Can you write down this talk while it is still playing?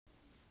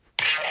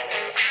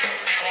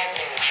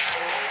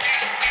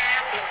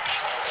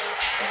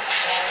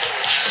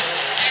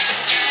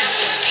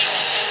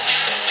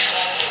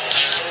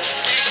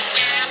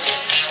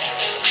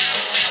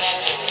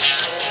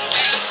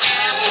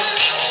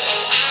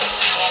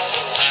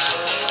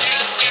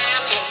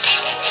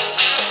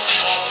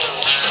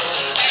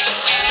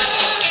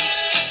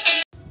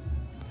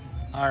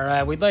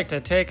we'd like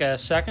to take a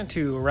second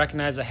to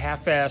recognize a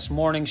half-ass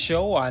morning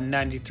show on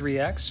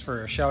 93X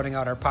for shouting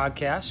out our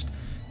podcast.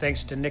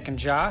 Thanks to Nick and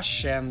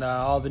Josh and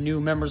all the new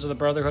members of the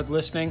Brotherhood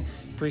listening.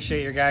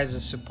 Appreciate your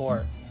guys'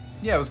 support.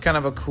 Yeah, it was kind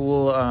of a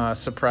cool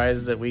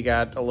surprise that we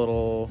got a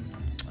little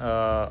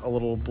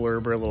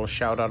blurb or a little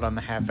shout-out on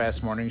the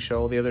half-ass morning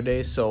show the other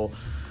day, so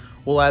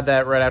we'll add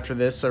that right after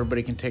this so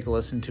everybody can take a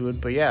listen to it.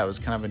 But yeah, it was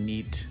kind of a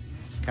neat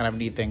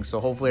thing,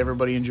 so hopefully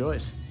everybody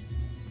enjoys.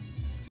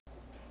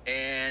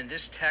 And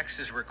this text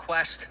is a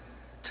request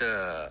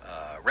to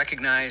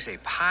recognize a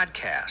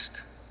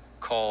podcast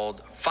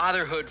called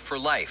Fatherhood for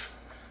Life.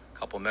 A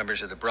couple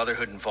members of the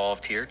Brotherhood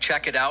involved here.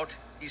 Check it out,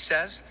 he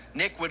says.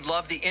 Nick would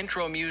love the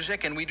intro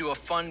music, and we do a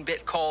fun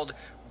bit called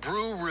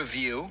Brew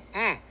Review.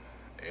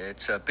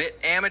 It's a bit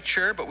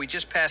amateur, but we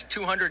just passed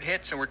 200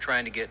 hits, and we're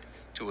trying to get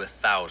to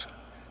 1,000.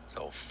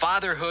 So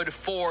Fatherhood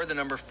for the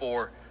number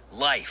 4,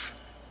 Life,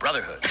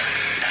 Brotherhood.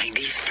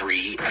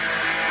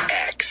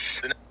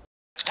 93X.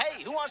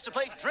 Hey, who wants to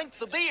play Drink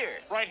the Beer?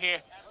 Right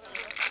here.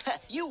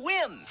 You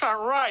win.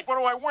 All right, what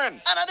do I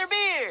win? Another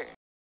beer.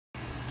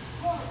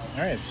 All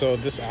right, so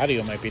this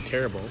audio might be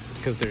terrible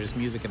because there's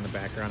music in the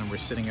background and we're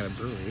sitting at a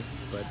brewery,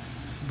 but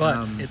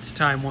it's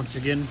time once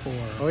again for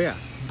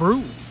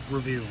Brew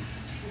Review.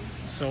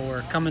 So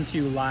we're coming to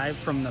you live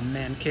from the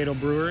Mankato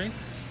Brewery,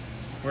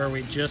 where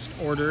we just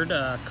ordered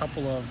a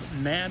couple of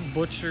Mad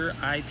Butcher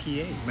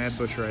IPAs. Mad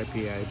Butcher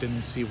IPA. I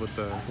didn't see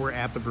we're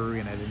at the brewery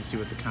and I didn't see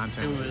what the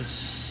content was. It was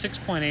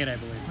 6.8, I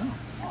believe. Oh.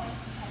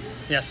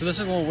 Yeah, so this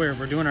is a little weird.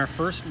 We're doing our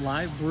first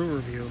live brew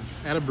review.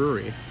 At a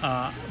brewery.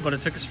 But it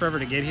took us forever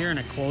to get here, and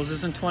it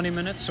closes in 20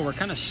 minutes, so we're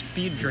kind of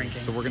speed drinking.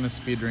 So we're going to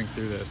speed drink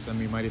through this, and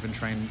we might even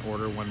try and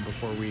order one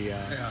before we...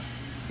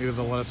 Maybe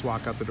they'll let us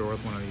walk out the door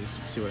with one of these,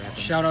 see what happens.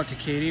 Shout out to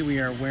Katie. We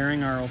are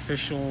wearing our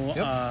official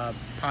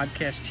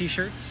podcast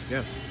t-shirts.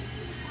 Yes.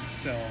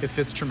 So it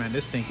fits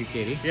tremendous. Thank you,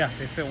 Katie. Yeah,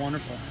 they fit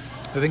wonderful.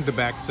 I think the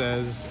back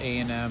says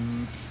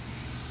A&M...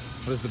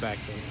 What does the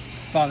back say?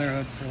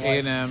 Fatherhood for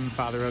Life. A&M,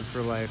 Fatherhood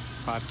for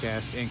Life,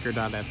 podcast,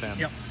 Anchor.fm.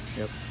 Yep.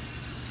 Yep.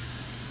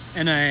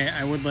 And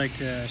I would like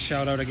to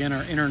shout out again,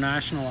 our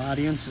international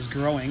audience is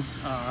growing.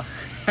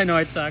 I know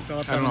I talked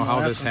about that. I don't know how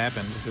this one.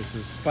 happened.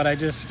 But I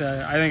just,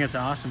 I think it's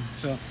awesome.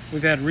 So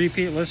we've had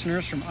repeat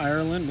listeners from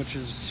Ireland, which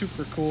is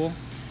super cool.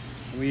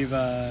 We've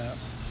had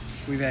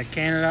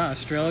Canada,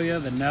 Australia,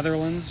 the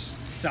Netherlands,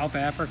 South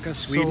Africa,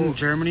 Sweden,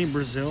 Germany,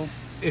 Brazil.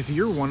 If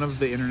you're one of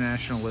the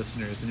international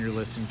listeners and you're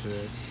listening to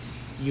this,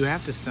 you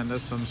have to send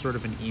us some sort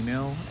of an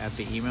email at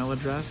the email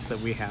address that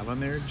we have on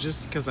there,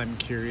 just because I'm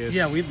curious.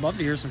 Yeah, we'd love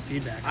to hear some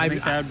feedback. I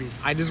think that'd be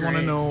I just want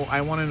to know.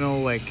 I want to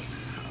know like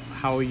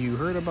how you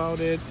heard about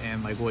it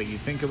and like what you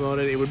think about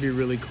it. It would be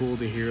really cool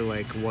to hear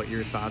like what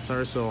your thoughts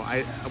are. So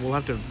we'll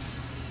have to.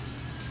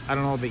 I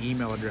don't know the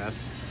email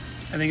address.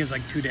 I think it's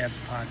like Two Dads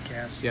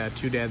Podcast. Yeah,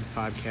 Two Dads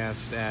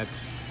Podcast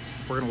at.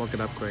 We're gonna look it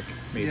up quick.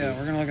 Maybe. Yeah,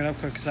 we're gonna look it up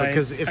quick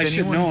because I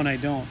should know and I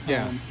don't.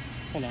 Yeah.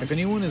 Hold on. If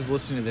anyone is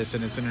listening to this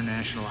and it's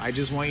international, I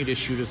just want you to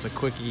shoot us a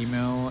quick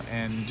email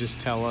and just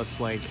tell us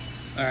like...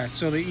 All right,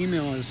 so the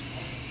email is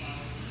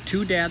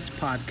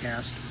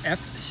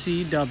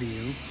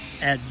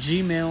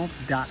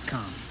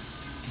twodadspodcastfcw@gmail.com.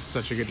 It's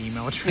such a good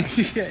email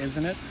address. Yeah,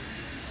 isn't it?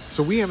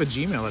 So we have a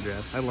Gmail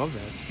address. I love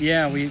that.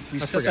 Yeah, we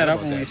set that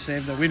up when we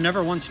saved it. We've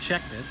never once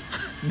checked it.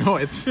 No,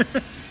 it's...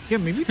 Yeah,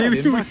 maybe that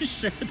maybe we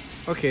should.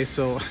 Okay,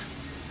 so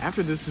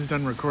after this is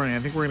done recording, I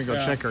think we're going to go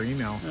check our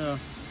email. Yeah.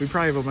 We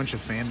probably have a bunch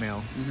of fan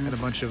mail and a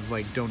bunch of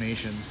like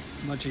donations.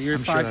 A bunch of your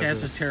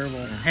podcast is terrible.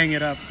 Yeah. Hang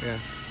it up. Yeah.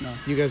 No.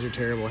 You guys are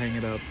terrible. Hang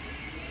it up.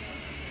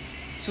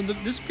 So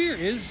this beer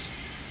it's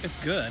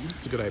good.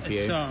 It's a good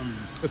IPA.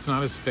 It's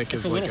not as thick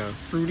as like a... It's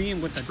fruity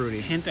and with a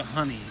hint of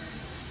honey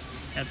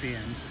at the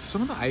end.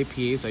 Some of the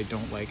IPAs I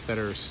don't like that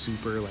are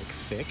super like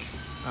thick.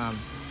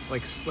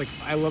 Like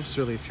I love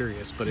Surly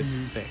Furious, but it's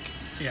thick.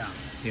 Yeah.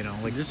 You know,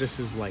 like this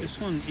is light. This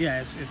one,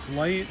 yeah, it's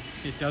light.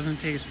 It doesn't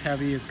taste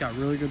heavy. It's got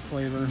really good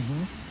flavor.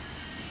 Mm-hmm.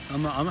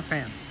 I'm a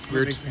fan.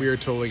 We are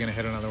totally gonna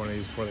hit another one of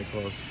these before they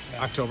close.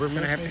 Yeah. Oktoberfest. We're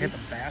gonna have to hit the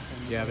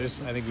bathroom. Yeah,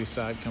 I think we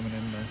saw it coming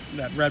in.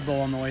 That Red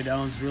Bull on the way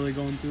down is really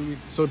going through me.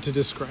 So to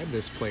describe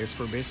this place,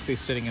 we're basically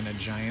sitting in a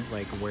giant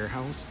like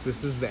warehouse.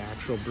 This is the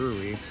actual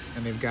brewery,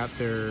 and they've got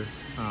their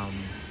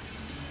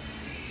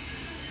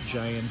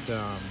giant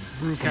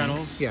brew tanks.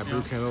 kettles. Yeah,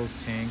 brew kettles,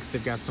 tanks.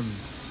 They've got some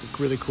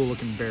really cool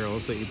looking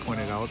barrels that you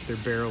pointed out. They're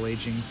barrel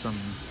aging some.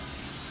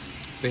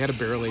 They had a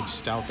barrel aged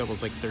stout that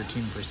was like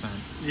 13%.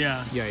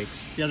 Yeah.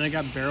 Yikes. Yeah, they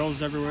got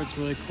barrels everywhere. It's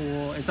really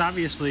cool. It's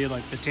obviously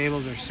like the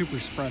tables are super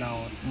spread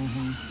out.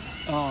 Mm-hmm.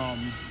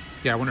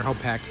 Yeah, I wonder how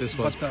packed this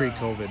was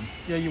pre-COVID.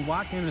 Yeah, you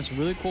walk in, it's a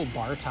really cool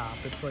bar top.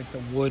 It's like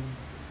the wood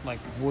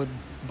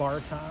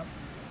bar top.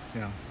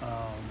 Yeah.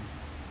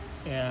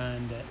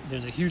 And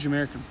there's a huge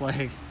American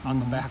flag on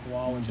the back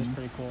wall, which is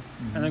pretty cool.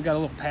 And they've got a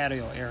little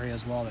patio area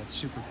as well that's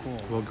super cool.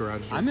 A little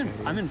garage.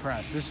 I'm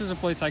impressed. This is a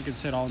place I could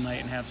sit all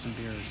night and have some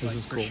beers. This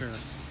is cool. For sure.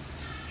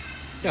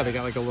 Yeah, they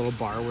got like a little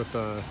bar with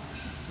a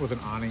with an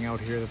awning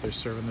out here that they're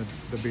serving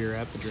the beer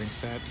at, the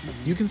drinks at.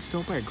 You can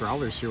still buy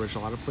growlers here, which a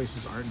lot of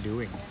places aren't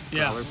doing.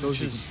 Yeah, Growler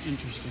which is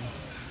interesting.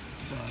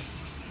 But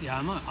yeah,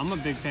 I'm a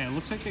big fan. It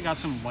looks like they got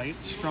some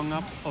lights strung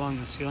up along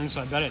the ceiling,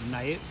 so I bet at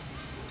night,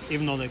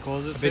 even though they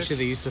close at 6, I bet you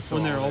they used to fill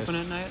when they're all open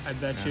this. at night, I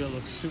bet you it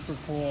looks super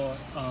cool.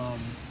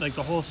 Like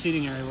the whole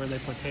seating area where they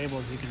put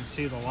tables, you can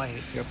see the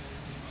light. Yep.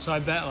 So I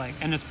bet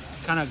and it's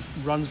kind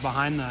of runs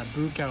behind the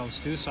brew kettles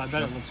too, so I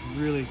bet it looks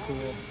really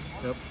cool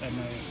at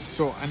night.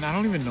 So, and I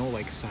don't even know,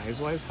 like,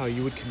 size-wise how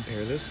you would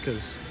compare this,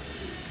 because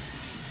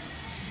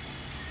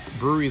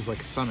breweries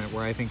like Summit,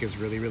 where I think is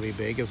really, really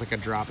big, is like a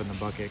drop in the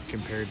bucket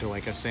compared to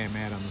like a Sam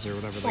Adams or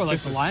whatever. Or like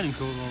this the is,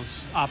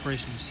 Leinenkugel's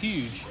operation is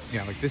huge.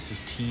 Yeah, like this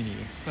is teeny.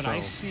 But so.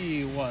 I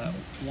see,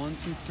 1,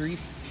 2, 3,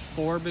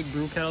 4 big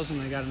brew kettles,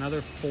 and they got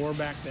another 4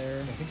 back there.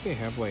 I think they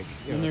have like...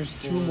 Yeah, and there's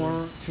 2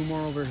 more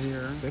over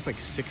here. So they have like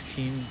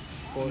 16,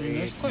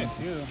 there's quite a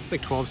few. It's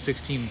like 12,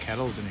 16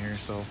 kettles in here,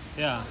 so...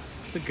 Yeah.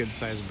 It's a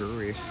good-sized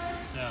brewery.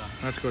 Yeah.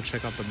 I have to go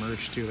check out the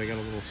merch, too. They got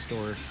a little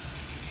store.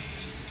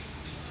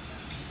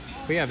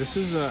 But yeah, this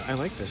is... I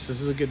like this.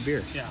 This is a good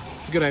beer. Yeah.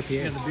 It's a good IPA.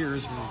 Yeah, the beer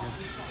is really good.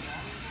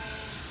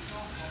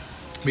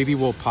 Maybe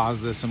we'll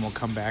pause this and we'll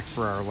come back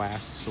for our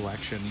last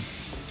selection.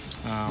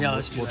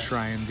 Let's do We'll that.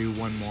 try and do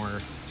one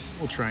more.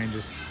 We'll try and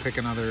just pick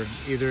another.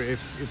 Either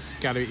if it's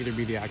got to either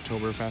be the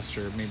Oktoberfest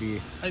or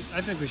maybe.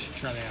 I think we should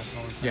try the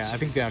Oktoberfest. Yeah, I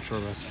think the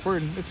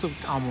Oktoberfest. It's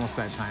almost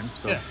that time.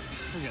 So. Yeah,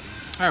 we're getting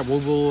All right. Well,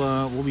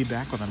 we'll be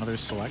back with another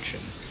selection.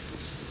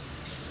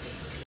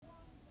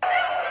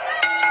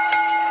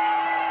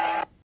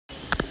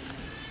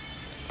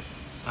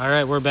 All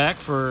right, we're back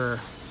for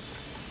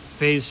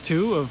phase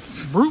 2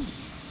 of brew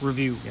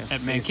review Yes, at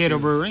phase Mankato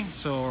 2. Brewery.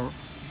 So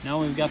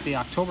now we've got the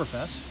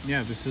Oktoberfest.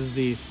 Yeah, this is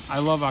the. I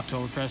love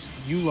Oktoberfest.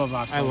 You love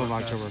Oktoberfest. I love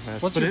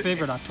Oktoberfest, What's but your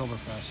favorite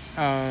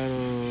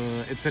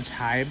Oktoberfest? It's a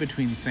tie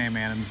between Sam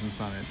Adams and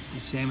Summit.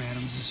 Sam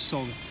Adams is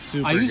so good.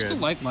 Super I used good.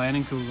 to like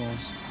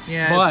Leinenkugel's.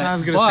 Yeah, it's not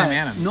as good as Sam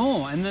Adams.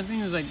 No, and the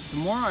thing is, like, the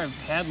more I've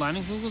had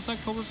Leinenkugel's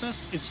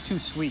Oktoberfest, it's too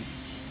sweet.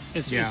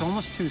 It's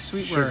almost too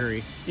sweet.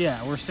 Sugary.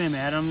 Where Sam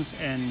Adams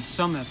and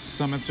Summit's.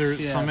 Summit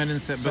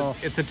and Sam, but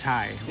it's a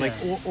tie. Like,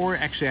 Yeah. or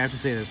actually, I have to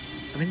say this.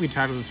 I think we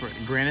talked about this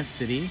before. Granite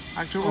City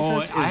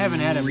Oktoberfest is I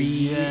haven't had it.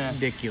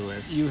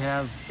 ridiculous. You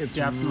have. It's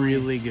definitely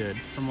really good.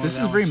 from more This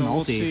of is that very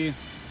one. So malty. We'll see.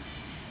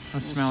 I'm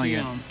smelling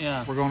it.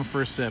 Yeah. We're going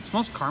for a sip. It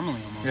smells caramely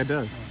almost. Yeah, it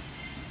does.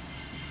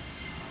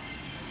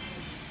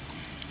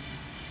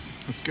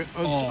 It's good.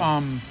 It's,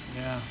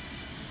 Yeah.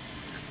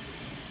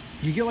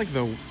 you get like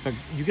the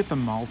you get the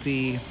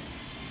malty.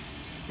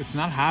 It's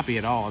not hoppy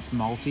at all. It's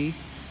malty.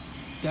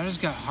 That has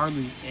got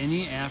hardly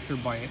any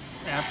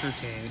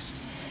aftertaste.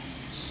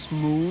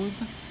 Smooth.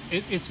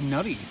 It's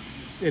nutty.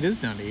 It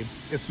is nutty.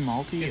 It's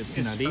malty. It's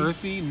nutty. It's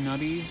earthy,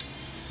 nutty.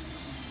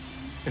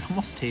 It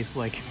almost tastes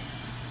like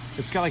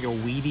it's got like a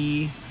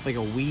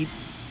wheat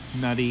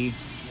nutty,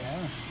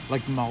 Yeah.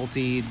 like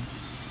malty.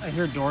 I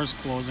hear doors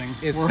closing.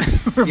 It's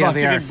We're yeah, about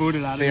they to are. get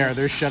booted out of They here. are.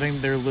 They're shutting.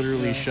 They're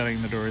literally Yeah.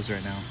 shutting the doors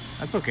right now.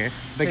 That's okay.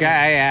 The Hey, guy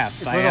I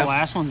asked. If I we're the asked.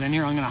 last ones in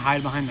here, I'm gonna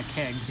hide behind the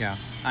kegs. Yeah.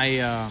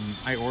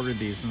 I ordered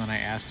these and then I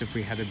asked if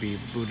we had to be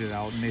booted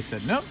out and they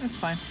said no, it's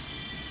fine.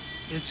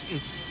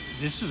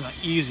 This is an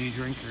easy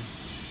drinker.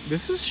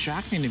 This is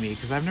shocking to me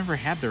because I've never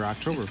had their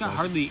Oktoberfest. It's got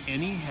hardly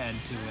any head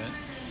to it.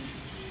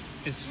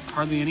 It's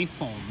hardly any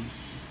foam.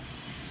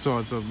 So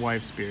it's a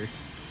wife's beer.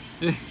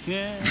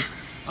 Yeah.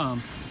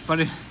 But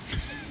it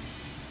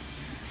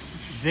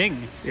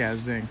zing. Yeah,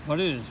 zing. But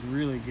it is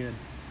really good.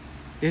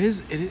 It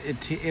is.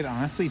 It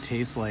honestly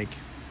tastes like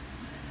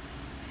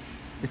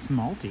it's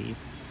malty.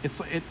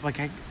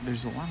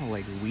 There's a lot of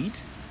like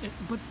wheat.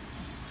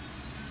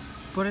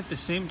 But at the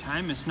same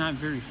time, it's not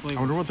very flavorful. I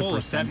wonder what the if that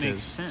percent makes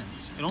is.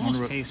 sense. It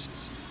almost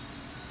tastes,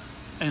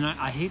 and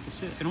I hate to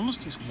say it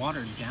almost tastes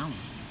watered down,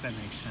 if that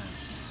makes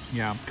sense.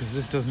 Yeah, because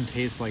this doesn't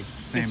taste like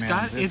Sam It's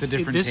Adams. It's a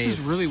different this taste. This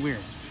is really weird.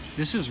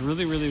 This is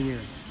really, really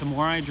weird. The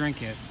more I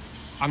drink it,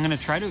 I'm going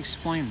to try to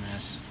explain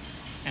this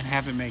and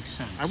have it make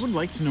sense. I would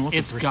like to know what the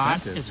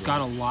percent is. It's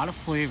got a lot of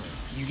flavor.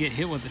 You get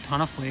hit with a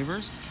ton of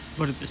flavors,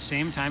 but at the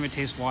same time, it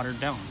tastes watered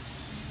down.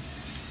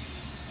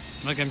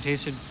 Like I'm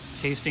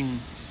tasting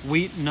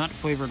wheat nut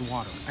flavored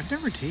water. I've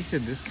never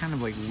tasted this kind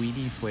of like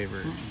weedy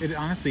flavor. Mm-mm. It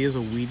honestly is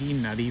a weedy,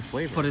 nutty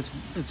flavor. But it's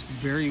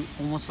very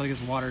almost like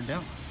it's watered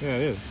down. Yeah,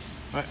 it is.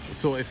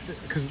 So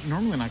because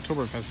normally an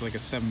Oktoberfest is like a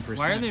 7%.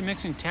 Why are they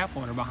mixing tap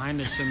water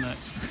behind us in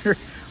the?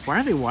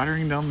 Why are they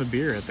watering down the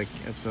beer at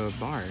the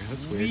bar?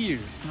 That's weird.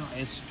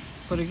 No,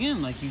 but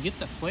again, like you get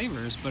the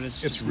flavors, but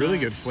it's really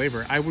not... good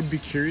flavor. I would be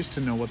curious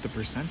to know what the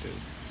percent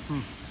is.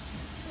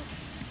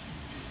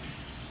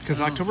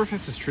 Because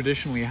Oktoberfest is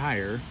traditionally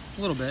higher.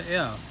 A little bit,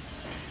 yeah.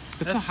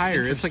 It's a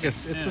higher. It's like a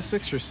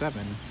 6 or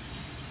 7.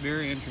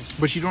 Very interesting.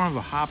 But you don't have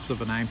the hops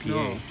of an IPA.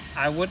 No,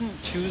 I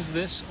wouldn't choose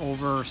this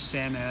over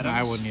Sam Adams. No,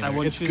 I wouldn't either. I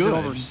wouldn't It's choose good.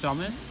 it over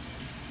Summit.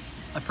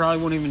 I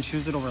probably wouldn't even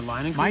choose it over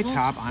Leinenkugel's. My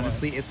top,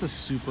 honestly, it's a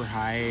super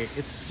high.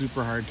 It's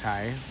super hard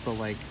tie. But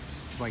like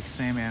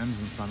Sam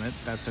Adams and Summit,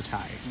 that's a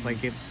tie.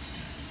 Like it.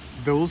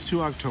 Those two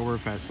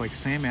Oktoberfest, like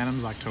Sam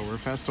Adams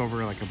Oktoberfest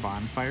over like a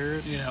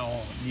bonfire,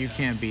 you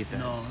can't beat that.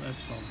 No, that's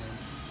so good.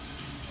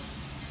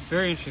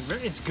 Very interesting.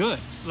 It's good.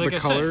 Like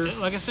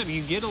I said,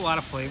 you get a lot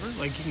of flavor.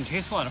 Like you can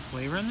taste a lot of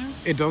flavor in there.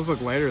 It does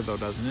look lighter though,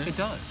 doesn't it? It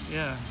does.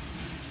 Yeah.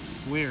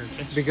 Weird.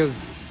 It's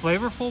because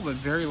flavorful but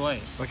very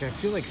light. Like I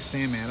feel like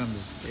Sam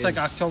Adams. It's like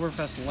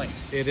Oktoberfest light.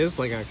 It is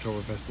like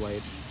Oktoberfest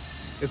light.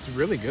 It's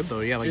really good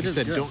though. Yeah, like you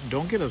said, good.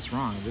 don't get us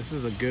wrong. This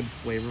is a good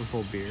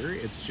flavorful beer.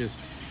 It's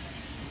just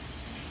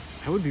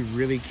I would be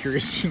really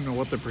curious to know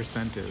what the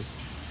percent is.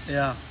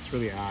 Yeah. It's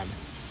really odd.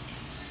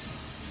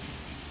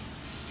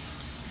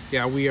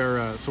 Yeah, we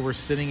are. So we're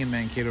sitting in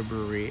Mankato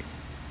Brewery.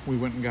 We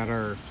went and got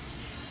our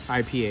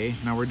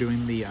IPA. Now we're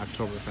doing the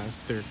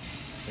Oktoberfest. They're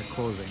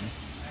closing,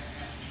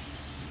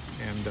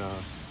 and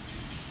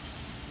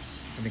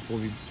I think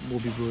we'll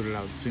be booted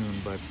out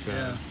soon. But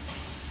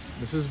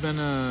this has been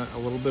a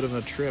little bit of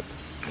a trip.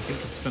 I think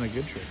it's been a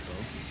good trip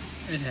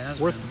though. It has.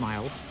 Worth the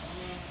miles.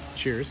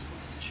 Cheers.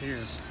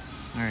 Cheers.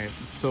 All right.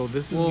 So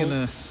this is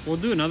gonna. We'll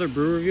do another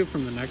brew review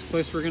from the next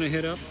place we're gonna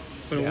hit up,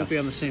 but it won't be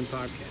on the same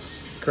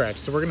podcast. Correct.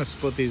 So we're going to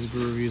split these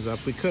brew reviews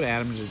up. We could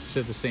add them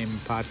to the same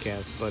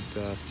podcast, but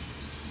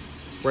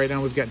right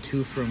now we've got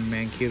two from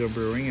Mankato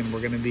Brewing, and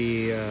we're going to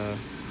be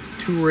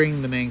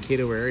touring the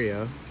Mankato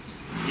area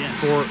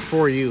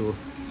for you.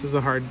 This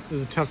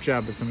is a tough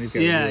job, but somebody's got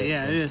to do it.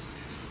 Yeah, it is.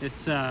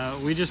 It's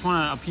we just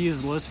want to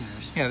appease the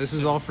listeners. Yeah, this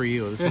is all for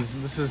you.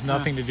 This is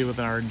nothing to do with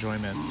our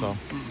enjoyment. So,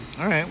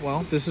 all right.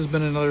 Well, this has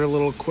been another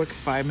little quick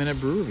 5-minute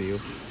brew review.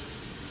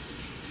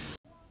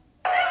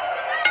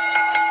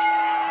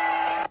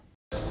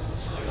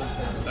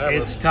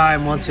 It's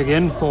time once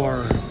again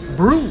for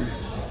brew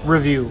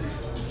review.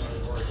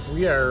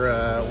 We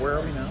are where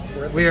are we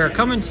now? We are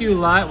coming to you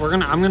live.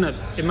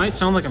 It might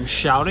sound like I'm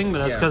shouting, but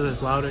that's because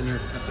it's loud in here.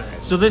 That's all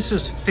right. So this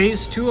is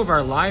phase 2 of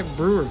our live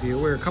brew review.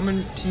 We're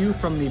coming to you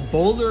from the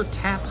Boulder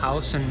Tap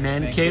House in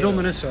Mankato,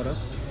 Minnesota.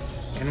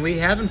 And we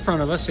have in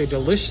front of us a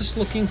delicious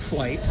looking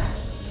flight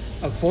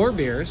of 4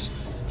 beers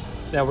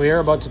that we are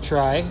about to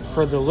try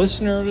for the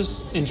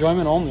listeners'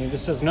 enjoyment only.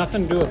 This has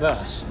nothing to do with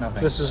us.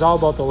 Nothing. This is all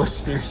about the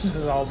listeners. This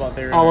is all about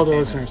their all about the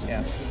listeners.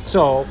 Yeah.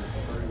 So,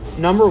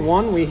 number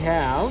 1 we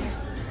have...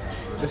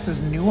 This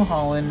is New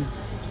Holland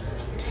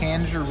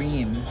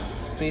Tangerine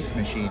Space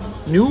Machine.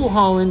 New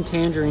Holland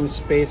Tangerine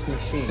Space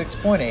Machine.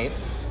 6.8.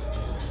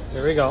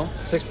 There we go.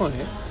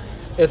 6.8.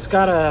 It's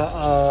got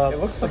it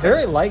looks like a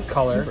very light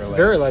color. Super light.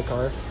 Very light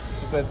color.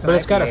 But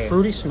it's got a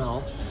fruity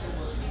smell.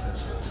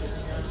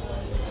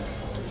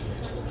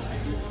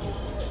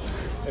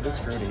 It is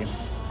fruity.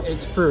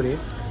 It's fruity.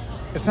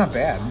 It's not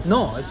bad.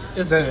 No,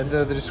 it's good.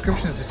 The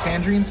description is: the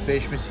Tangerine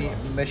Space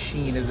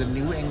Machine is a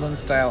New England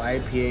style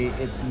IPA.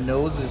 Its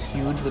nose is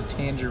huge with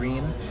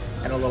tangerine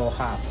and a little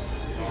hop.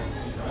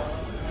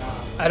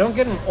 I don't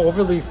get an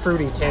overly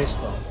fruity taste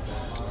though.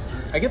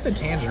 I get the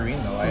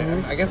tangerine though.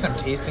 I guess I'm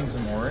tasting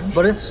some orange.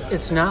 But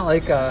it's not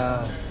like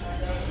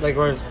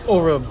where it's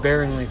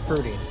overbearingly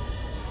fruity.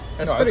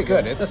 That's pretty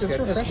good. It's good.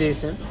 It's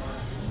decent.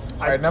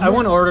 Right, I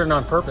wouldn't order it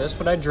on purpose,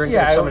 but I'd drink it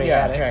if somebody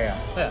had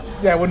it.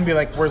 Yeah, I wouldn't be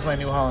like, where's my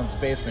New Holland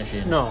Space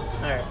Machine? No.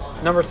 All right.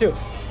 Number 2.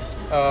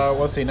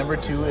 Let's see. Number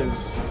 2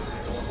 is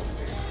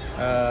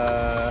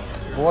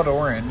Blood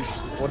Orange.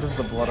 What is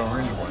the Blood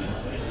Orange one?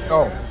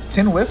 Oh,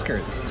 Tin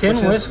Whiskers. Tin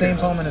Whiskers. Is St.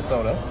 Paul,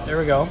 Minnesota. There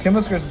we go. Tin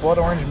Whiskers Blood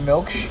Orange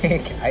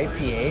Milkshake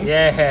IPA.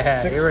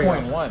 Yeah.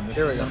 6.1. This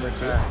is number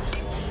 2.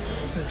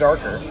 This is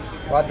darker.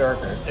 A lot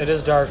darker. It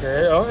is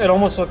darker. It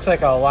almost looks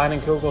like a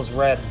Leinenkugels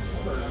red.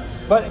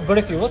 But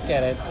if you look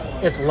at it,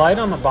 it's light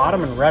on the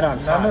bottom and red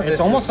on top. It's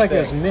almost like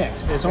it's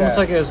mixed. It's almost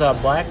like it's a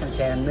black and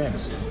tan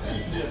mix.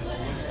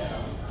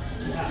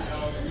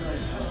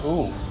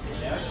 Ooh.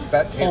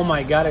 That tastes... Oh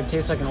my god, it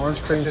tastes like an orange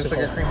creamsicle. It tastes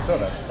like a cream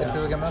soda. It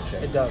tastes like a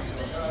milkshake. It does.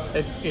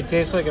 It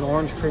tastes like an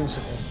orange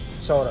creamsicle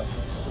soda,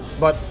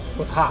 but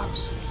with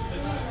hops.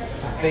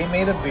 They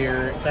made a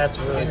beer that's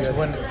really into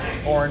good.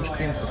 An orange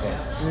creamsicle.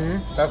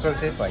 Mm-hmm. That's what it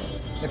tastes like.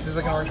 It tastes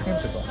like an orange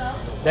creamsicle.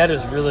 That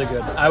is really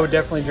good. I would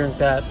definitely drink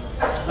that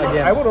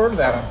again. I would order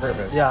that on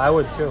purpose. Yeah, I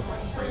would too.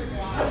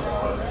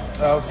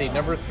 Let's see,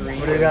 number 3.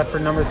 What do you got for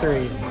number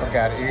 3? Oh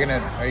god,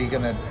 are you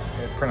gonna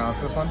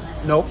pronounce this one?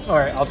 Nope. All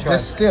right, I'll try.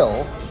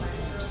 Distill.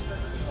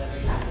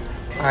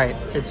 All right,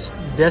 it's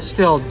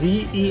Distill.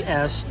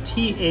 Desthl.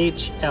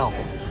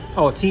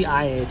 Oh,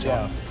 Tihl.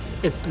 Yeah.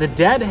 It's the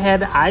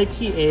Deadhead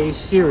IPA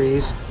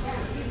series,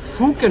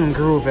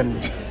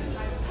 Fukengrooven.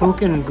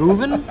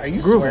 Fukengrooven? Are you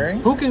swearing?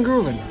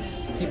 Fukengrooven.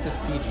 Keep this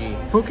PG.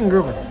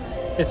 Fukengrooven.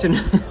 It's in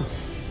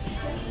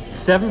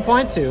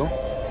 7.2.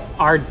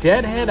 Our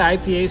Deadhead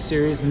IPA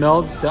series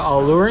melds the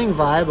alluring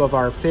vibe of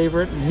our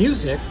favorite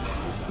music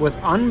with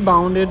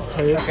unbounded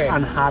takes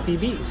on hoppy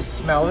beats.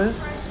 Smell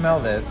this,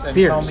 and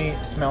Beers.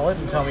 smell it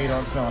and tell me you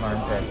don't smell an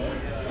armpit.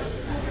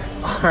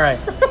 All right.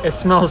 It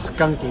smells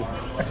skunky.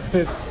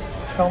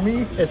 Tell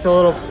me. It's a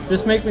little...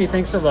 This makes me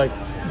think of like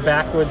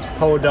backwoods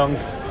podunk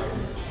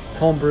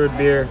homebrewed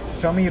beer.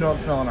 Tell me you don't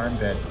smell an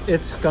armpit.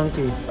 It's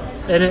skunky.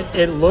 And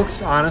it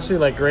looks honestly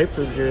like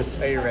grapefruit juice.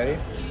 Are you ready?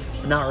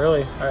 Not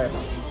really. All right.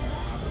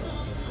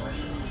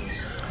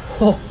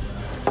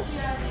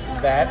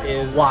 That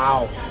is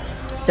Wow.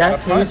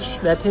 Got a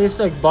That tastes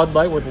like Bud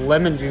Light with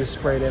lemon juice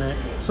sprayed in it.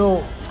 So,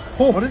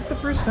 what is the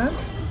percent?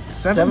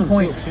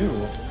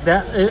 7.2.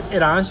 That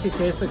it honestly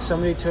tastes like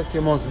somebody took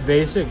your most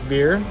basic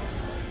beer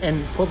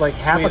and put like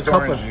half a Squeezed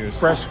cup orange of juice.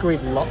 fresh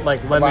squeezed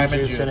lemon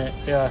juice in it.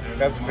 Yeah.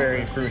 That's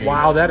very fruity.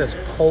 Wow, that is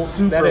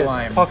Super that is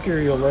lime. pucker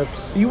your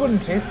lips. You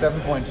wouldn't taste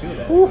 7.2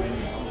 then. Ooh.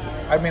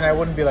 I mean, I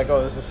wouldn't be like,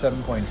 oh, this is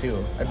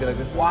 7.2. I'd be like,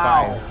 this is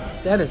Wow,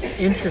 5. that is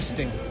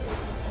interesting.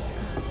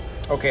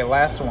 Okay,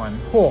 last one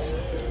Cool.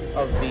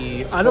 of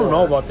the I don't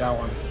know four. about that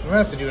one. We might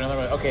have to do another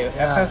one. Okay,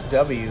 Yeah.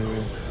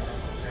 FSW.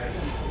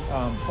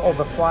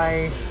 The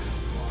Fly.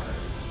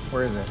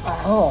 Where is it?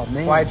 Oh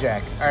man.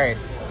 Flyjack. All right.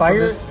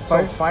 Fire-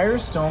 So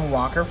Firestone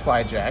Walker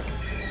Flyjack,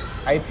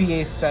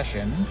 IPA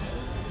Session.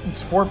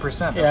 It's 4%.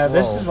 That's Yeah,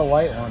 this low. is a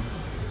light one.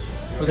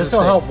 What does This it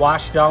will say? help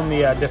wash down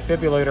the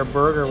defibrillator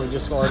burger we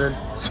just ordered.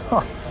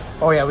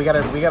 Oh yeah, we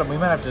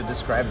might have to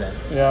describe that.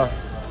 Yeah.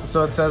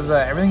 So it says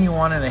everything you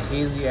want in a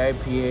hazy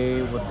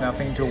IPA with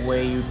nothing to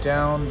weigh you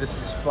down. This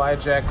is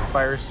Flyjack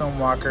Firestone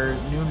Walker,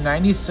 new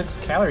 96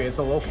 calorie. It's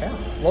a low cal.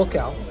 Low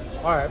cal.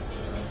 All right.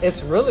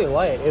 It's really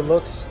light. It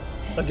looks,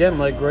 again,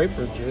 like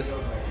grapefruit juice.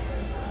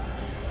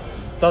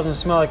 Doesn't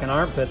smell like an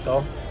armpit,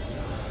 though.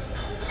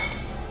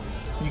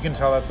 You can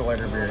tell that's a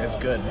lighter beer. It's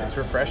good. It's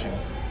refreshing.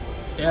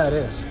 Yeah, it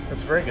is.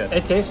 It's very good.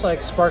 It tastes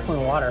like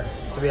sparkling water,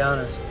 to be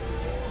honest.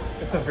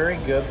 It's a very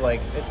good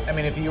I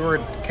mean, if you were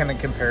kind of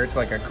compare it to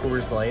like a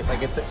Coors Light,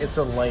 like it's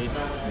a light.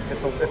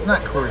 It's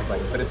not Coors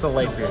Light, but it's a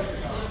light beer.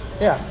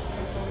 Yeah.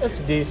 It's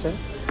decent.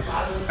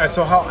 All right,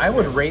 so how I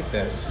would rate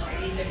this?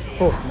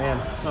 Oof,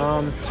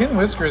 man. Tin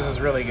Whiskers is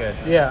really good.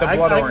 Yeah, the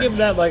blood I'd orange. give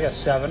that like a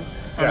 7 on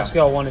Yeah. a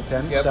scale of 1 to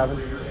 10. Yep.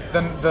 7.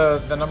 Then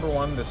the number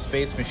one, the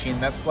Space Machine,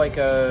 that's like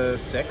a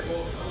 6.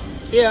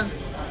 Yeah.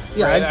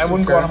 Yeah, Right? I'd I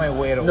wouldn't go concur. out of my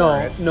way to No,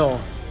 order it. no.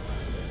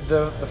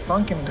 The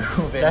Funk and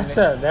Groove. That's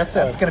gonna be that's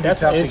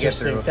tough to get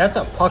interesting. through. That's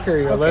a pucker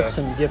your okay. lips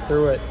and get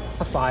through it.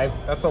 A 5.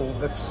 That's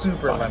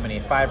super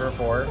lemony. 5 or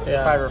 4.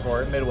 Yeah. 5 or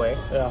 4 midway.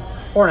 Yeah.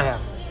 4.5.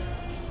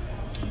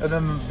 And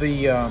then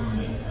the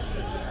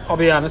I'll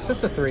be honest,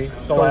 it's a 3.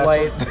 The last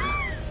light. one.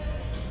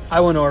 I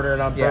wouldn't order it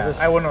on Yeah, purpose.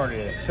 I wouldn't order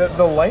it.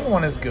 The light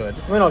one is good.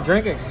 I mean, I'll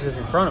drink it because it's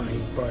in front of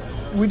me, but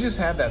We just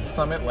had that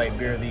Summit light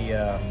beer.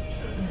 The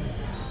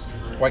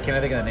why can't I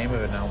think of the name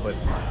of it now? But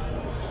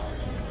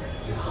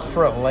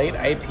for a light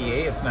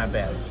IPA, it's not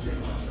bad.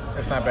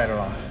 It's not bad at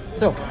all.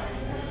 it's okay.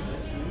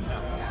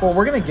 Well,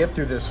 we're gonna get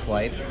through this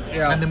flight,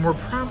 Yeah. and then we're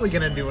probably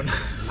gonna do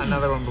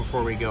another one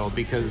before we go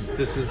because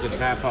this is the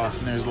tap house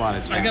and there's a lot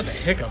of taps. I got the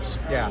hiccups.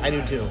 Yeah, I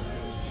do too.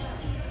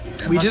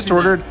 It We must just be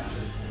ordered.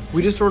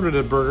 We just ordered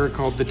a burger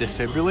called the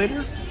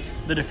Defibrillator,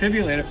 the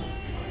defibrillator.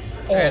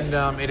 Oh, and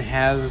it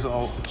has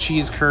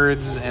cheese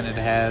curds and it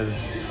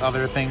has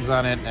other things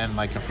on it and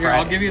like a fried. here,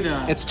 I'll give you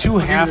the. It's 2 I'll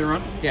give you half. the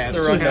run- Yeah, it's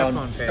the 2 rundown.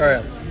 half-pound patties. All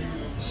right.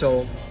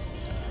 So,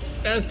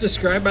 as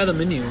described by the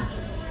menu,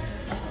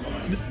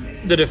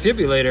 the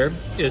defibrillator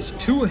is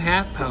 2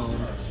 half-pound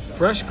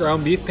fresh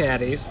ground beef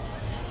patties,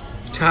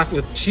 topped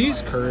with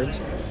cheese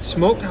curds,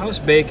 smoked house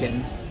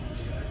bacon,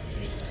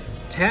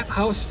 tap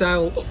house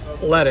style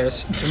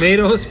lettuce,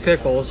 tomatoes,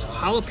 pickles,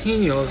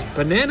 jalapenos,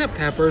 banana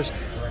peppers,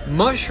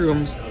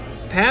 mushrooms,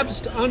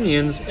 Pabst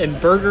onions, and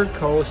Burger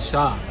Co.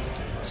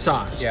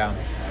 sauce. Yeah.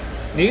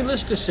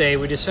 Needless to say,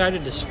 we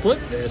decided to split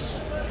this.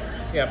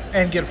 Yep.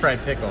 And get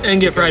fried pickles. And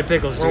get fried because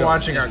pickles, We're too.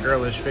 watching our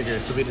girlish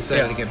figures, so we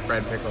decided Yeah. to get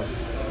fried pickles.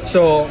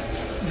 So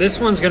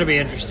this one's going to be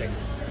interesting.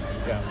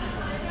 Yeah.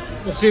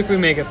 We'll see if we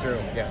make it through.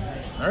 Yeah.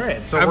 All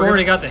right. So I've we're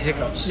already gonna- got the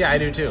hiccups. Yeah, I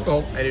do too.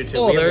 Oh. I do too.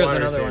 Oh, We have there is water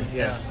another here. one.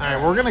 Yeah. Yeah.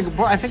 All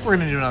right. I think we're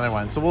gonna do another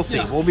one. So we'll see.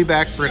 Yeah. We'll be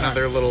back for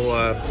another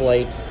little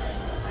flight.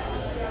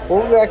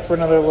 We'll be back for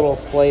another little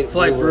flight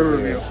brew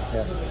review.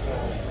 Yeah.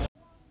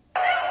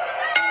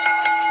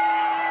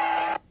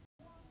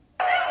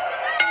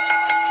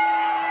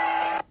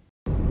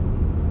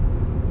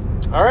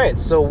 All right,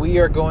 so we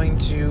are going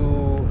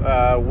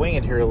to wing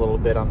it here a little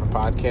bit on the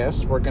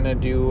podcast. We're going to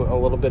do a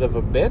little bit of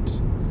a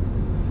bit,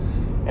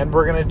 and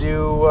we're going to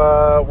do.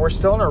 We're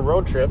still on our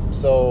road trip,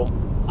 so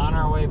On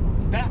our way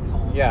back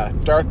home. yeah.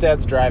 Darth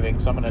Dad's driving,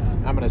 so I'm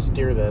gonna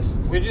steer this.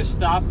 We just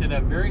stopped at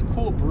a very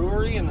cool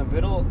brewery in the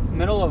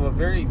middle of a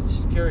very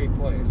scary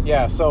place.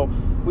 Yeah, so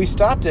we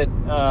stopped at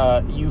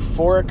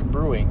Euphoric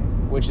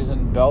Brewing, which is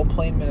in Belle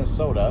Plaine,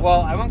 Minnesota.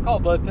 Well, I wouldn't call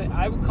it Blood Pit.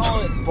 I would call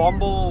it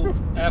Bumble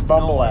F.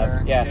 Bumble F,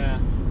 Nowhere. yeah.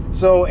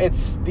 So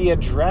the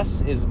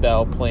address is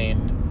Belle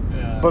Plaine,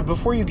 Yeah. but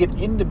before you get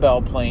into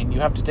Belle Plaine, you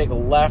have to take a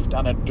left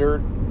on a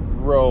dirt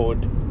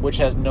road which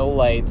has no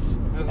lights,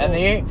 and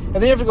then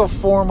you have to go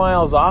 4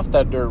 miles off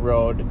that dirt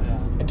road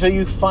until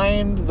you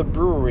find the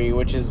brewery,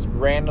 which is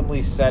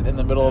randomly set in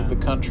the middle of the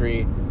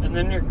country. And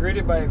then you're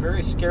greeted by a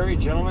very scary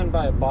gentleman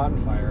by a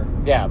bonfire.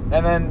 Yeah,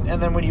 and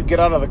then when you get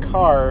out of the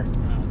car,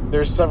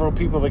 there's several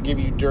people that give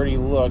you dirty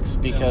looks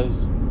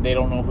because they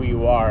don't know who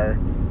you are.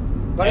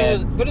 But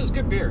it was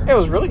good beer. It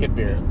was really good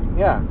beer.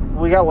 Yeah,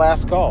 we got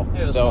last call,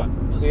 It was so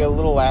fun. we got a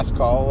little last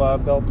call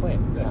Belle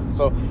Plaine. Yeah.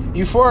 So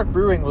Euphoric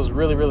Brewing was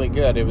really, really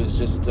good. It was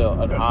just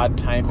an odd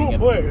timing. Cool and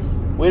place.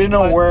 We didn't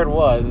know where it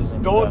was.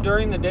 And, go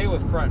during the day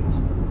with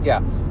friends.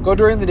 Yeah, go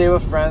during the day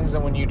with friends,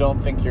 and when you don't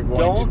think you're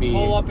going to be...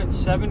 Don't pull up at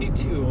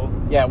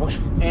 72. Yeah,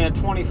 and a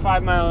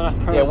 25 mile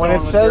an hour. Yeah, when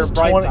it says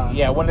 20. On.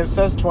 Yeah, when it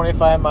says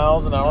 25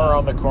 miles an hour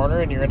around the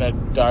corner, and you're in a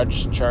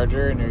Dodge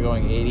Charger, and you're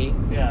going 80.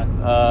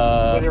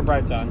 Yeah. With your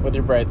brights on. With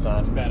your brights on.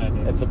 It's a bad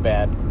idea. It's a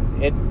bad.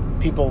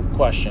 People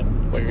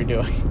question what you're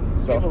doing.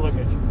 So people look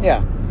at you.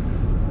 Yeah.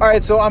 All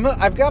right, so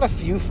I've got a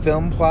few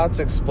film plots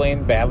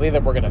explained badly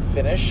that we're gonna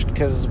finish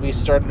because we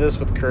started this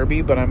with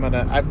Kirby, but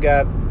I've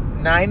got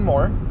 9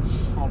 more.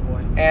 Oh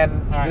boy!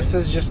 And this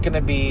is just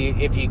gonna be,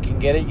 if you can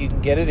get it, you can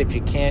get it. If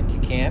you can't, you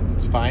can't.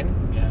 It's fine.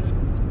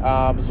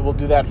 Got it. So we'll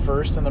do that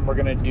first, and then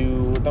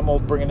we'll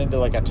bring it into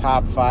like a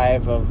top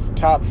 5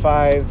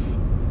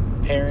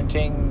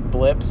 parenting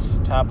blips,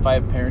 top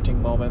 5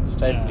 parenting moments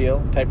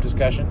type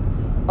discussion.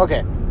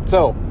 Okay,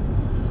 so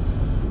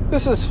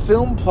this is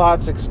film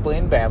plots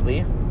explained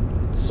badly.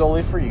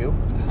 Solely for you.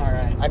 All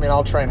right. I mean,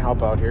 I'll try and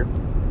help out here.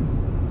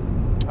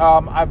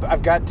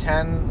 I've got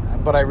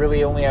 10, but I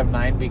really only have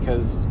 9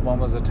 because one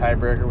was a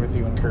tiebreaker with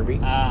you and Kirby.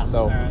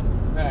 So,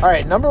 all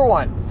right. Number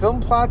 1,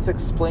 film plots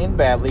explained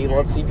badly.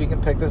 Let's see if you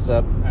can pick this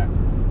up.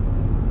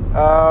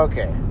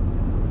 Okay.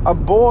 A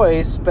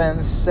boy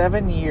spends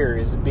 7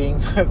 years being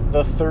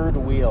the third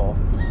wheel.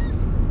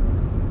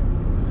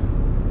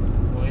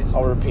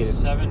 I'll repeat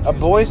it. A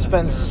boy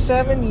spends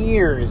 7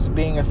 years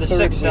being a third wheel. The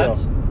Sixth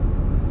Sense.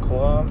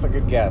 Well, that's a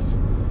good guess.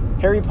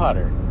 Harry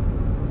Potter.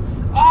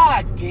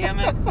 Ah, damn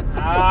it.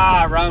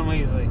 Ron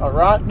Weasley.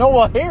 Ron? No,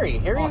 well, Harry.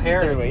 Harry's the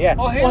third wheel. Yeah.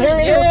 Oh, Harry. Well,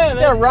 Harry.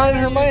 Yeah, Ron and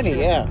Hermione.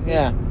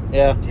 Yeah.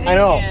 Dang I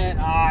know.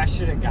 I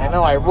should have got I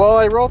know. I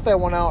wrote that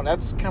one out.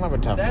 That's kind of a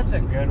tough one. That's a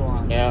good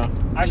one. Yeah.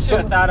 I should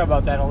have thought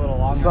about that a little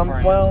longer. Some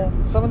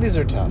of these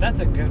are tough. That's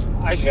a good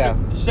one. I should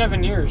have.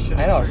 7 years.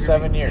 I know.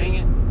 7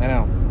 years. I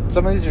know.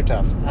 Some of these are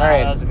tough. All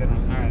right. That was a good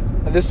one. All right.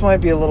 This might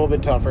be a little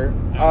bit tougher.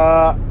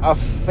 A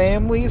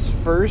family's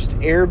first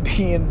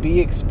Airbnb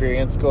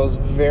experience goes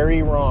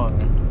very wrong.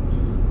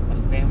 A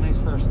family's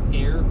first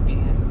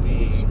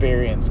Airbnb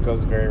experience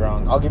goes very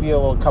wrong. I'll give you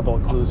a couple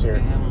of clues here.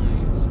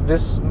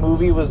 This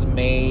movie was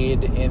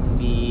made in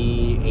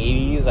the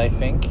 80s, I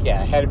think.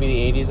 Yeah, it had to be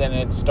the 80s, and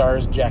it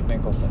stars Jack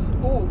Nicholson.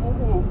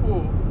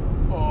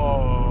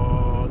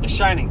 Oh, The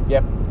Shining.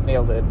 Yep,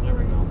 nailed it. There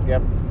we go.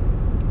 Yep.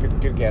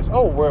 Good guess.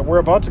 Oh, we're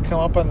about to come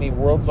up on the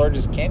world's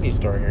largest candy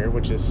store here,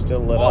 which is still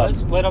lit up.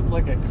 It's lit up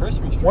like a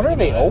Christmas tree. When are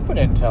they open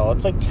until?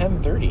 It's like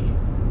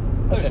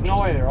 10:30. There's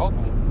no way they're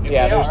open. If they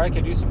are, I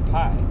could do some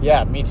pie.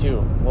 Yeah, me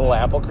too. Little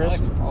apple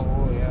crisp.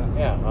 Oh yeah.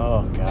 Yeah.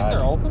 Oh god. Think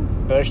they're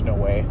open? There's no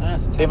way.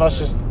 They must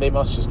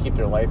just keep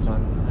their lights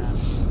on.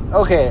 Yeah.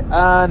 Okay.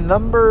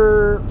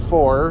 Number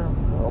 4,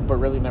 but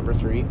really number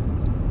 3.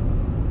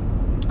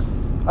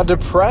 A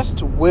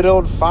depressed,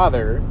 widowed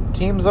father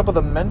teams up with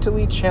a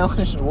mentally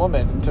challenged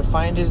woman to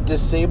find his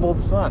disabled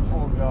son.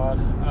 Oh, God.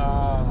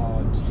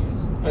 Oh,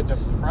 jeez.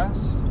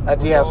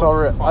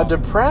 A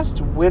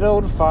depressed,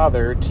 widowed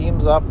father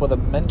teams up with a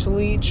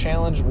mentally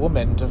challenged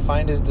woman to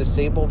find his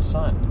disabled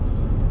son.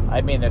 I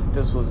mean, if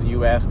this was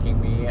you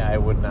asking me, I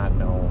would not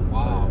know.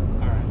 Wow.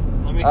 All right.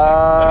 Let me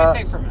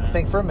think for a minute.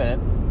 Think for a minute.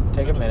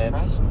 Take a minute.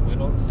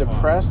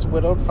 Depressed,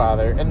 widowed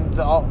father. And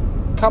a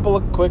couple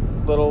of quick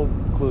little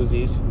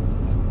cluesies.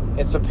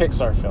 It's a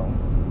Pixar film.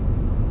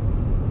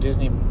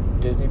 Disney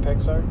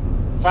Pixar?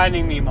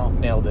 Finding Nemo.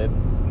 Nailed it.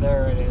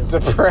 There it is.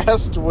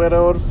 Depressed,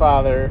 widowed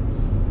father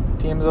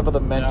teams up with a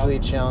mentally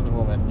challenged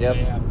woman. Yep.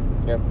 Yeah.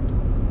 Yep.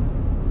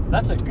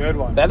 That's a good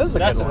one. That is a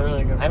good one. That's a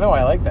really good one. I know,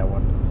 I like that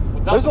one.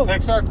 Without the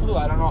Pixar clue,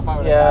 I don't know if I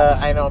would have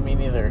gotten it. I know, me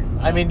neither.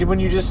 I mean, when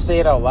you just say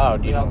it out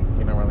loud, you don't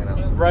really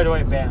know. Right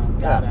away, bam.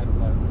 Got it.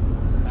 But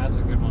that's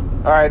a good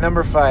one. All right,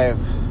 number 5.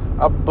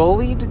 A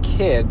bullied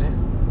kid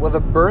with a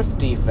birth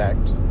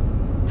defect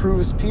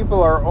proves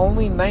people are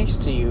only nice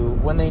to you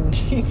when they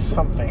need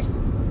something.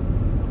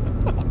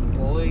 A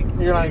bully.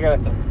 You're not gonna.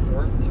 The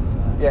birth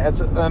defect. Yeah,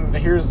 it's.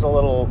 Here's a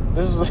little.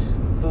 This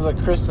is a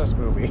Christmas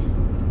movie.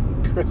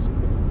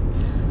 Christmas.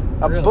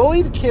 A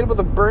bullied kid with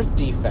a birth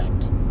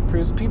defect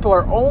proves people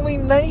are only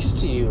nice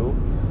to you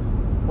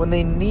when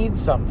they need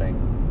something.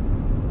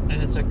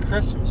 And it's a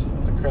Christmas film.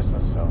 It's a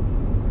Christmas film.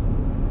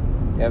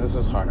 Yeah, this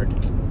is hard,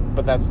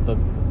 but that's the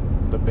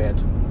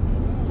bit.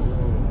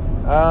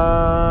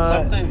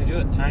 Something to do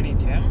with Tiny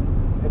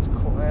Tim? It's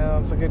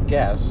a good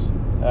guess.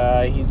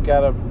 He's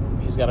got a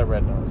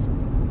red nose.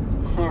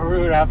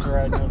 Rudolph the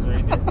Red-Nosed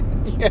Reindeer.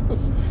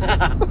 Yes.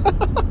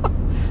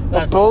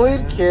 A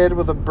bullied kid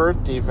with a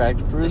birth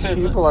defect proves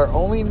people are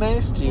only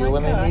nice to you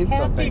when they need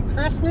something. Happy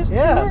Christmas.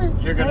 Yeah.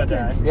 You're gonna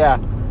die. Yeah.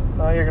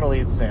 Well, you're gonna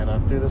lead Santa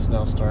through the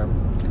snowstorm.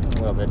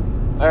 Love it.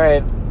 All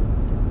right.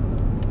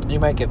 You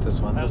might get this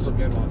one. That's a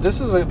good one.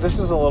 This is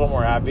a little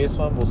more obvious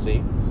one. We'll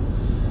see.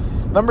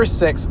 Number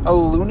 6, a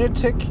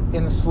lunatic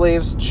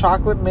enslaves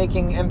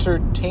chocolate-making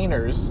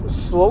entertainers,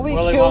 slowly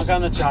kills... Willy Wonka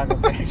on the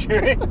Chocolate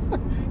Factory.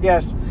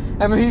 Yes,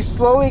 and he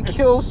slowly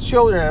kills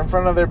children in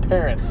front of their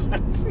parents.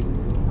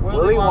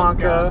 Willy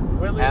Wonka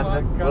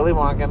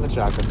and the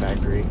Chocolate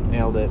Factory.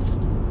 Nailed it.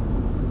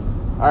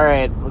 All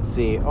right, let's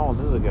see. Oh,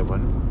 this is a good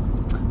one.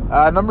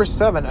 Number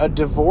 7, a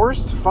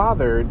divorced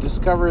father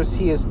discovers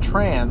he is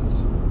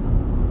trans,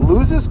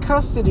 loses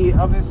custody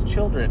of his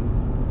children.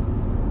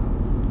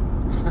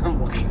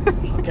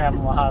 Okay,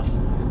 I'm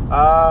lost.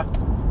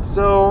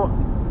 So,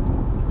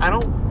 I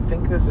don't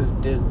think this is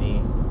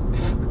Disney,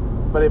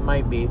 but it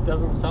might be. It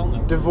doesn't sound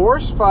like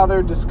Divorced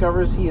father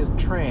discovers he is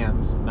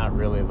trans. Not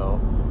really,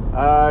 though.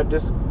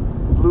 Just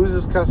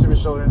loses custody of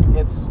his children.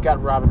 It's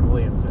got Robin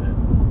Williams in it.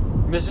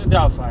 Mrs.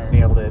 Doubtfire.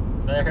 Nailed it.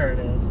 There it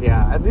is.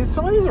 Yeah,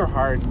 some of these are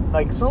hard.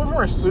 Like, some of them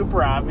are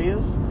super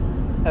obvious,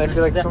 and I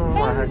feel like some of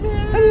them are hard.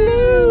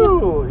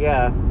 Hello!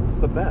 Yeah, it's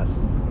the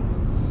best.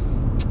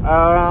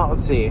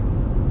 Let's see.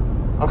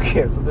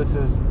 Okay, so this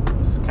is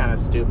kind of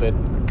stupid,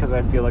 because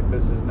I feel like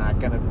this is not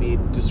going to be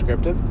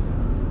descriptive.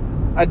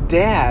 A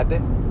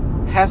dad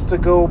has to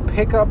go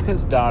pick up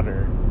his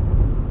daughter.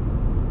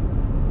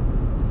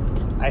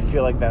 I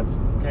feel like that's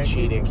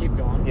cheating. Keep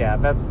going. Yeah,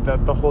 that's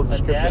the whole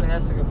description. A dad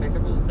has to go pick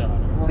up his daughter.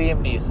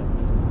 Liam Neeson.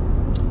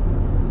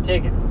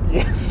 Take it.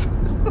 Yes.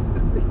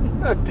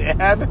 A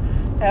dad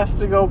has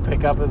to go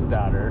pick up his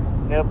daughter.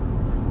 Yep.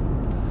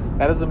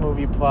 That is a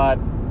movie plot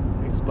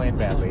explained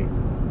badly.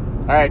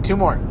 All right, 2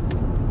 more.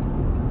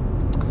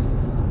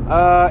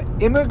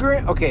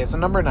 Immigrant. Okay, so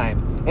number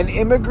 9. An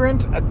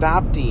immigrant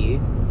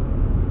adoptee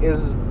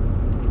is...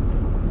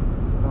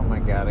 Oh my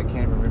God, I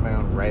can't even read my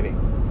own writing.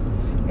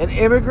 An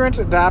immigrant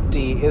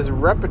adoptee is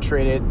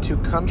repatriated to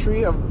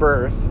country of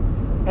birth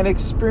and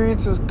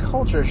experiences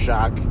culture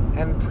shock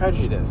and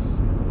prejudice.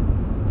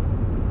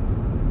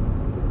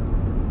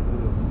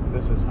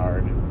 This is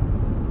hard.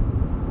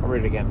 I'll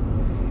read it again.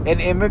 An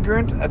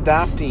immigrant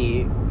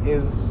adoptee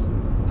is...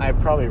 I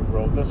probably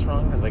wrote this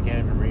wrong because I can't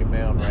even read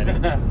my own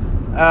writing.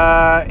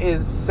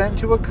 Is sent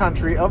to a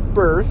country of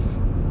birth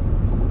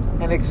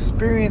and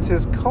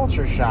experiences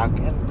culture shock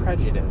and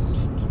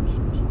prejudice.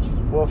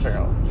 Will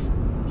Ferrell.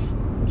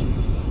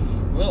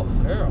 Will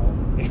Ferrell?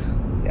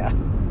 Yeah.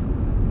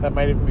 That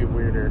might even be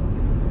weirder.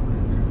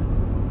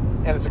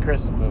 And it's a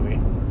Christmas movie.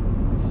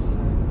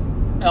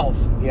 Elf.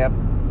 Yep.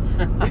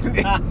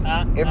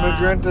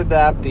 Immigrant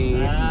adoptee.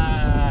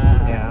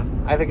 Yeah.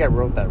 I think I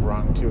wrote that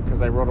wrong, too,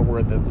 because I wrote a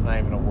word that's not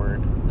even a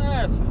word.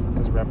 That's fine.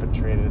 Because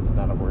repatriated is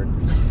not a word.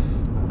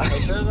 Are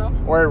you sure, though?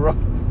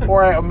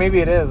 or maybe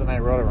it is, and I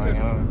wrote it wrong.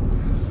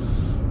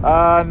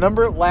 I don't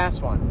know.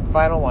 Last one.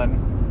 Final one.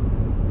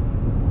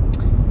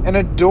 An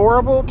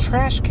adorable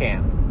trash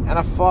can and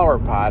a flower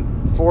pot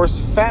force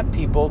fat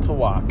people to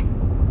walk.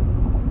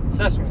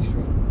 Sesame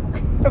Street.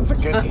 That's a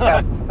good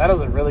guess. That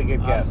is a really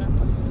good guess.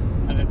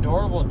 An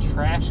adorable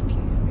trash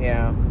can.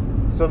 Yeah.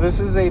 So this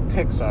is a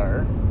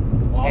Pixar.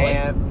 Wall-E?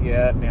 And,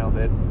 yeah, nailed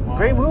it. Wall-E.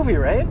 Great movie,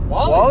 right?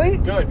 Wall-E's a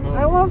good movie.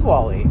 I love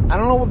Wall-E. I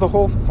don't know what the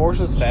whole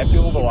forces fat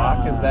people to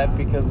walk. Is that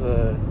because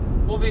of...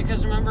 Well,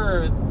 because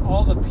remember,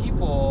 all the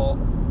people...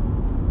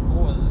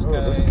 What was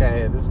this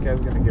guy? This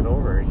guy's gonna get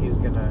over. He's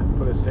gonna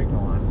put a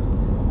signal on.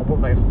 I'm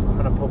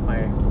gonna put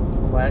my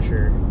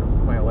flasher,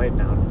 my light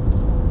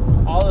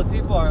down. All the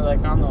people are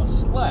like on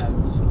those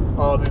sleds.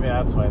 Oh, maybe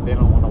that's why they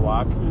don't want to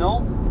walk.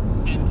 Nope.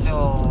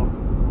 Until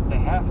they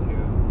have to,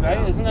 right?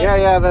 Yeah. Isn't that?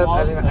 Yeah.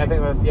 I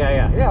think that's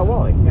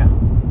Wall-E. Yeah.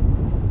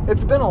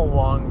 It's been a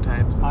long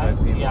time since I've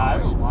seen. Yeah, I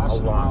haven't watched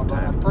it in a while, but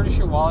I'm pretty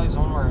sure Wall-E's the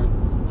one where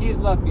he's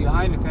left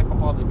behind to pick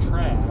up all the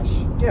trash.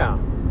 Yeah.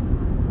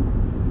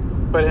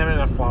 But him in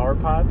a flower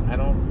pot? I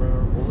don't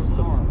remember. What was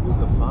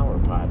the flower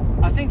pot?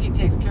 I think he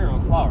takes care of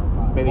a flower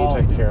pot. Maybe he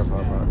takes care of a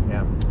flower pot.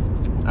 Yeah.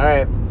 All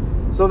right.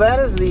 So that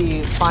is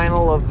the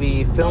final of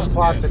the film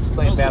plots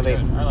explained badly.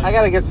 I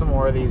got to get some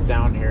more of these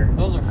down here.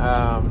 Those are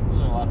fun.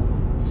 Those are a lot of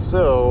fun.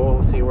 So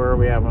let's see, where are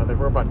we at?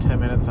 We're about 10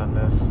 minutes on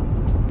this.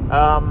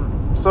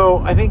 So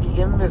I think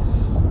in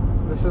this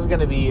is going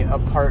to be a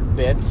part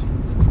bit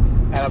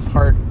and a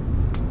part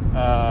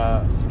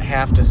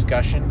half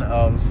discussion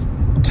of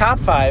top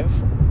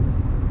 5.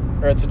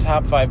 Or it's a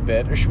top 5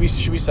 bit. Or should we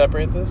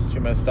separate this?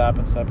 Should we stop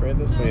and separate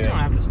this? No, we don't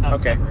have to stop.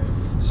 Okay.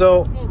 Separate.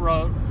 So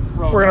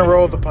we're gonna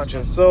roll with the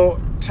punches. So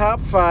top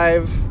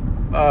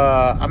 5.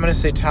 I'm gonna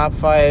say top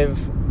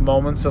 5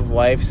 moments of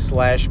life /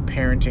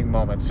 parenting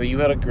moments. So you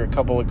had a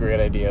couple of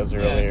great ideas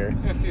earlier.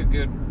 Yeah, a few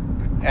good.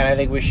 And I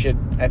think we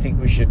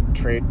should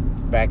trade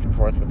back and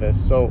forth with this.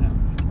 So,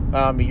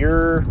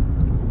 your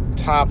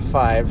top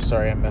 5.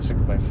 Sorry, I'm messing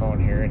with my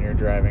phone here, and you're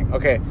driving.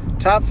 Okay,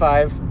 top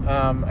 5.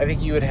 I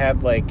think you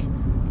had like.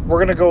 We're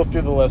going to go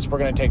through the list. We're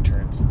going to take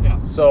turns. Yeah.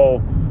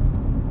 So,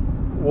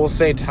 we'll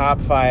say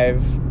top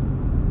 5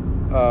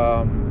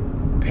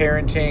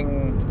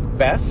 parenting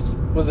best.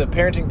 Was it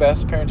parenting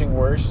best, parenting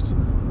worst?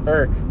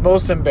 Or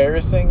most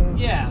embarrassing?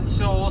 Yeah,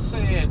 so we'll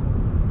say it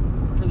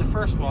for the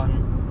first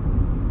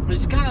one.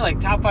 It's kind of like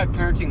top 5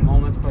 parenting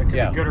moments, but it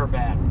could be good or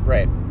bad.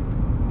 Right.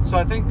 So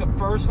I think the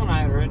first one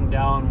I had written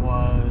down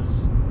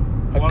was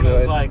one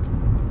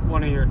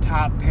of your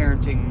top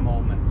parenting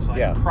moments,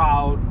 like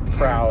proud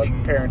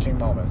parenting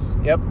moments.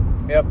 Yep.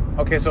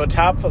 Okay, so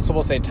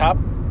we'll say top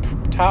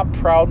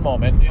proud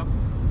moment. Yep.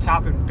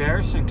 Top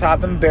embarrassing.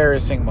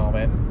 Embarrassing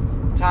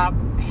moment. Top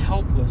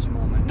helpless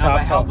moment. Now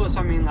by helpless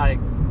I mean like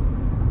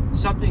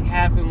something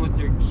happened with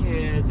your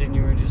kids and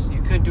you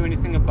couldn't do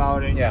anything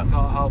about it. Yeah. You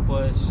felt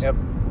helpless. Yep.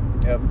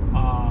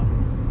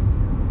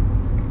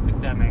 If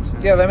that makes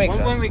sense. Yeah, that makes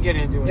sense. When we get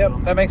into it.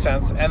 Yep, that makes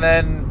sense. And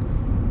then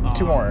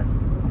 2 more.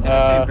 Did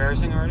I say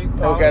embarrassing already?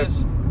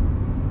 Proudest. Okay.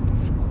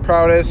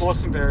 Proudest.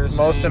 Most embarrassing.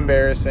 Most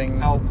embarrassing.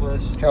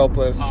 Helpless.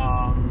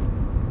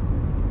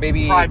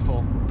 Maybe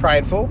prideful.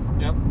 Prideful.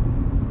 Yep.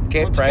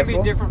 Okay, Which prideful.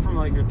 can be different from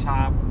like your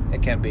top.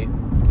 It can be.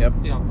 Yep.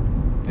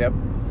 Yep.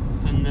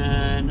 And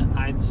then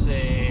I'd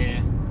say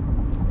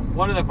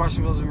one of the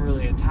questions wasn't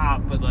really a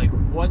top, but like,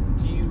 what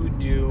do you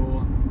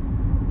do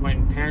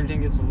when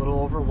parenting gets a little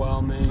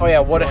overwhelming? Oh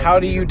yeah. How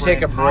do you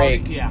take a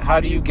break?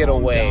 How do you get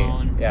away?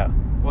 Down? Yeah.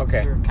 What's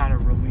your kind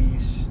of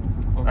release?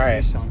 Well, all right.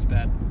 Release sounds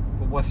bad.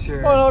 But what's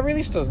your... Well, no,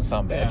 release doesn't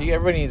sound bad. Yeah.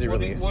 Everybody needs a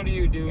release. What do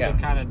you do to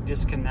kind of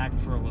disconnect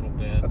for a little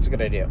bit? That's a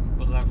good idea.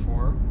 Was that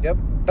 4? Yep.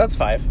 That's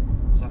 5.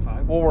 Is that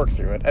 5? We'll work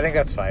through it. I think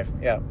that's 5.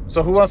 Yeah.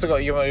 So who wants to go?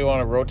 You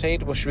want to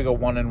rotate? Well, should we go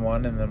 1 and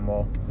 1 and then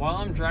we'll... While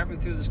I'm driving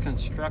through this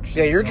construction...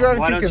 Yeah, you're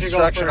driving through go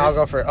construction. I'll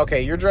go first.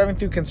 Okay, you're driving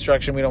through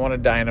construction. We don't want to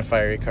die in a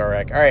fiery car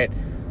wreck. All right.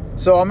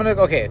 So I'm going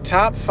to... Okay,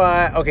 top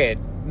 5... Okay,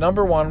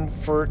 number one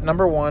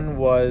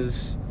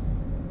was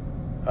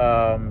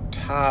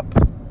top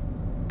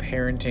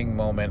parenting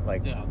moment,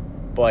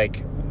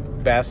 like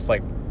best,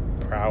 like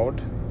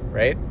proud,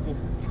 right?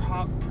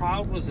 Well,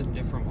 proud was a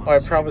different one. Oh,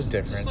 proud was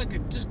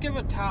different. Just give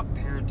a top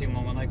parenting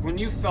moment, like when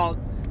you felt,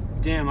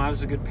 damn, I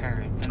was a good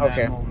parent in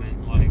Okay. that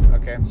moment,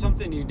 like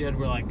something you did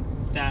where like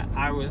that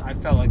I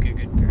felt like a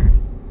good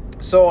parent.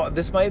 So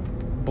this might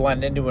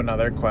blend into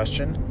another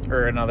question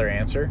or another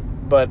answer,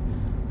 but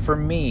for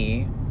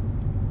me,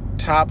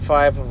 top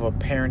 5 of a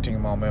parenting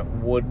moment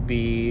would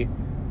be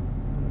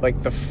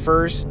like the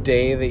first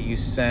day that you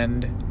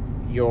send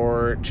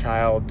your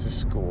child to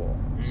school.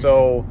 Mm-hmm.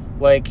 So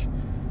like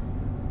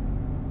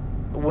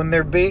when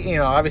they're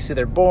obviously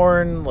they're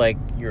born, like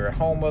you're at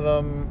home with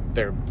them,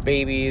 they're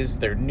babies,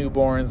 they're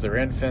newborns, they're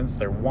infants,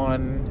 they're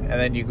 1, and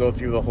then you go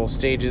through the whole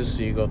stages.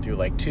 So you go through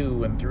like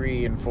 2 and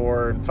 3 and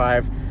 4 and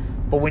 5.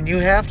 But when you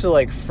have to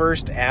like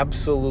first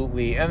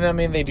absolutely, and I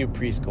mean they do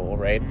preschool,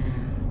 right?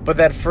 Mm-hmm. But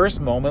that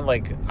first moment,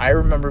 like I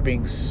remember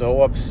being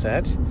so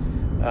upset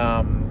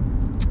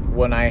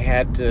when I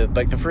had to,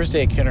 like the first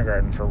day of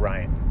kindergarten for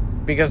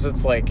Ryan, because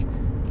it's like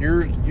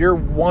you're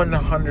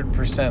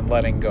 100%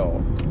 letting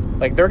go.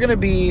 Like they're gonna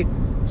be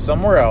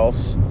somewhere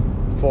else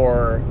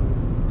for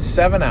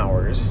 7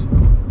 hours,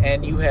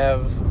 and you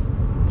have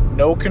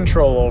no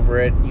control over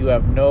it.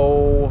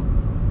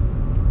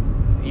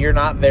 You're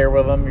not there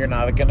with them. You're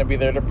not gonna be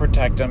there to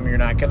protect them. You're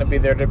not gonna be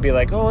there to be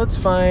like, oh, it's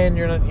fine.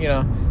 You're not,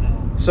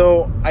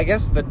 So I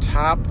guess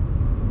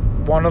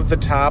one of the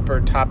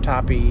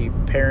toppy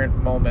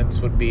parent moments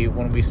would be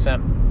when we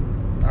sent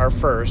our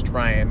first,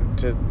 Ryan,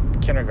 to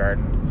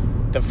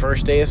kindergarten, the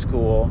first day of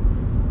school,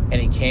 and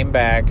he came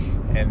back,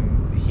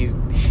 and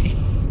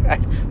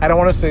I don't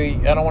want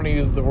to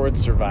use the word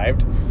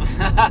survived,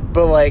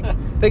 but like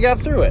they got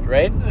through it,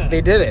 right?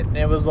 They did it, and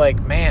it was like,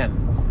 man,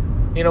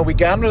 we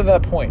got them to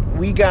that point.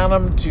 We got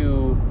them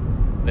to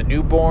the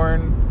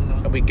newborn,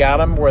 and we got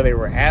them where they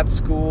were at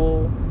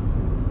school,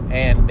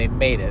 and they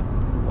made it.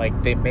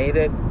 Like they made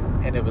it.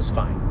 And it was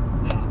fine.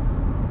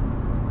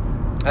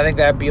 I think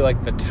that'd be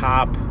like the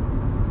top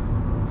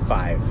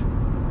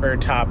 5 or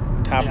top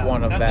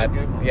one of that's that. A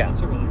good one. Yeah, that's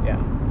a really good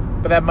one.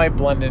 But that might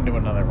blend into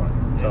another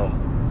one. So,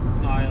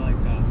 no, I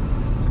like that.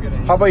 That's a good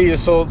answer. How about you?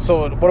 So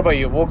what about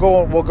you? We'll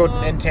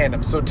go in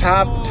tandem. So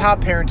top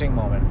parenting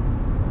moment.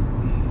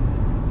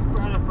 You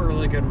brought up a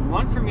really good one.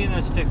 One for me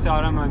that sticks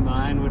out on my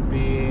mind would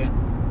be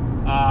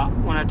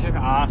when I took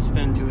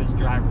Austin to his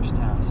driver's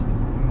test.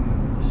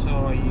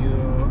 So you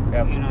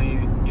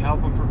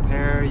help him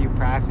prepare, you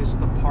practice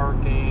the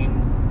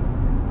parking,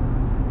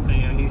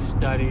 he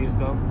studies,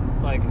 but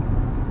like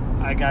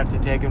I got to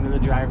take him to the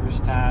driver's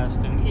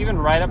test, and even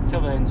right up till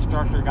the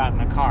instructor got in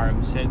the car, I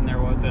was sitting there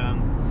with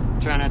him,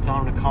 trying to tell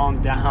him to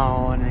calm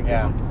down and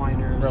give him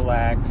pointers.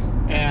 Relax.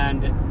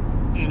 And,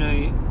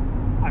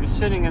 I'm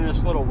sitting in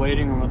this little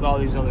waiting room with all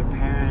these other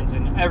parents,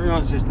 and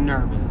everyone's just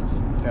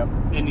nervous. Yep.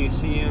 And you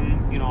see him,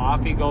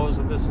 off he goes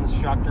with this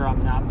instructor.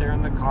 I'm not there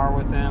in the car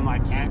with him. I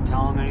can't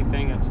tell him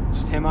anything. It's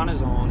just him on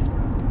his own.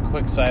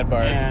 Quick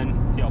sidebar. And,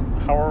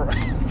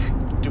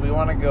 do we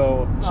want to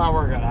go? No,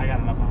 we're good. I got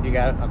enough on. You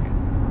got it? Okay.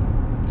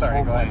 Sorry,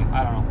 hopefully. go ahead.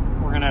 I don't know.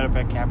 We're going to end up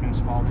at Captain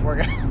Spaulding's. We're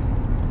going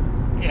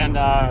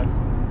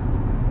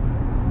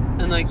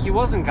And, like, he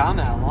wasn't gone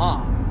that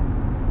long.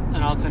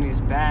 And all of a sudden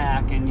he's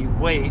back, and you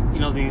wait.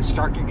 The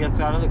instructor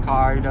gets out of the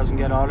car. He doesn't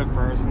get out at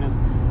first. And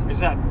it's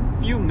that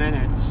few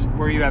minutes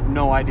where you have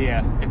no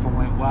idea if it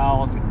went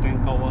well, if it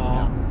didn't go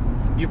well.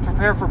 Yeah. You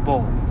prepare for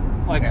both.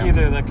 Like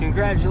either the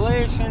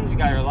congratulations, you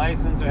got your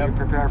license, or you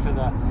prepare for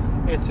the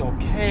it's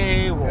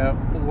okay, we'll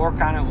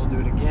work on it, we'll do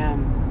it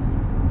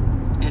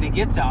again. And he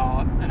gets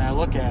out, and I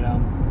look at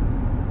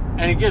him,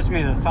 and he gives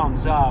me the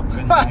thumbs up,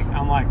 and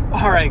I'm like,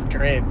 all right,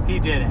 great, he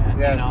did it,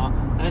 yes.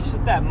 And it's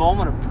just that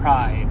moment of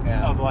pride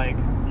of like,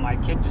 my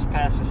my kid just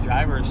passed his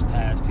driver's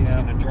test. He's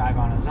going to drive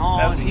on his own.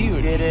 That's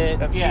huge. He did it.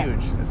 That's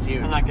huge. That's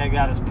huge. And like I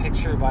got his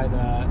picture by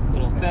the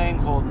little thing,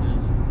 holding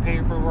his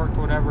paperwork,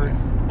 whatever.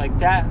 Yeah. Like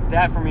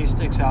that for me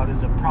sticks out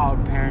as a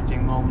proud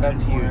parenting moment.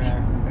 That's huge.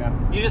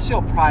 You just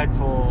feel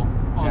prideful.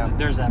 Oh, Yeah.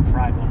 There's that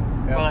pride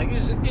one. Yeah. But like,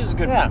 it's a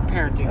good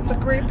parenting. That's moment. a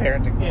great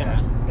parenting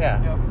moment.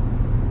 Yeah. Yep.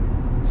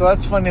 So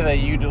that's funny that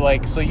you do,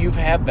 like, so you've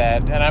had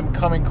that, and I'm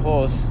coming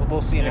close.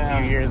 We'll see in a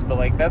few years, but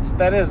like that's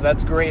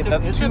great.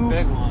 It's a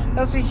big one.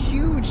 That's a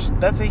huge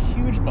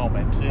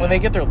moment Yeah. when they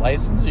get their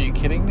license. Are you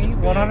kidding me?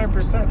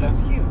 100%.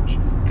 That's huge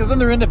because then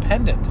they're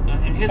independent.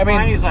 In his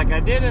mind, he's like, I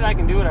did it. I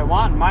can do what I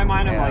want. In my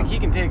mind, I'm Yeah. like, he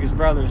can take his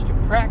brothers to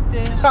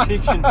practice. He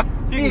can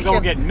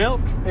go get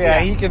milk. Yeah,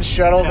 he can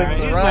shuttle things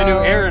he's around. my new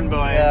errand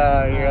boy.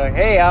 Yeah, you're like,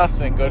 hey,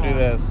 Austin, go do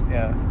this.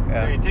 Yeah.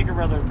 Hey, take your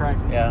brother to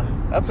practice. Yeah,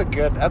 that's a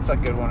good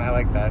one. I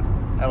like that.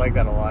 I like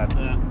that a lot.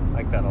 Yeah. I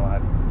like that a lot.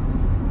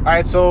 All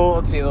right, so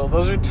let's see.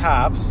 Those are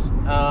tops,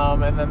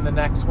 and then the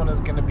next one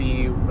is going to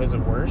be. Is it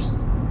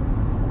worse?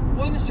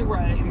 Well, let's see where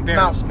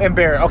embarrassing. No,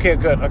 Okay,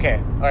 good.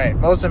 Okay, all right.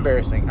 Most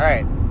embarrassing. All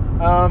right.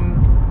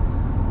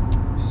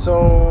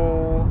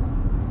 So,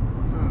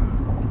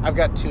 I've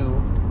got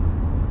two.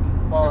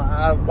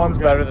 Well, one's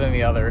better than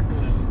the other.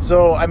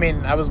 So, I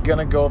mean, I was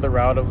gonna go the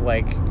route of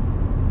like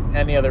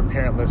any other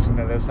parent listening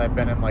to this. I've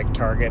been in like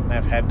Target and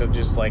I've had to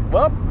just like,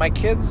 well, my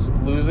kid's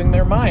losing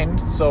their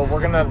mind, so we're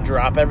gonna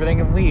drop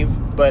everything and leave.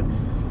 But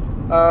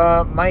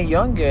my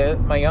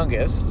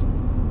youngest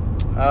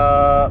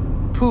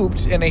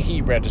pooped in a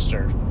heat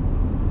register.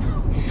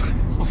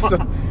 So,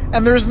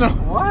 and there's no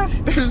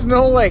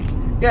like,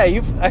 yeah,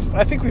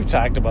 I think we've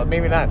talked about it,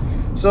 maybe not.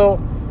 So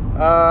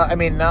I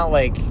mean, not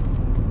like,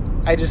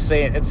 I just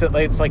say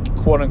it's like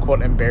quote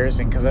unquote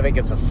embarrassing because I think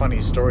it's a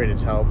funny story to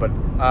tell. But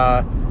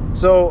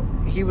so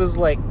he was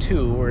like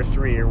 2 or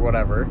 3 or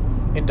whatever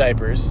in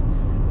diapers,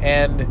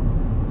 and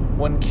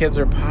when kids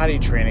are potty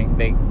training,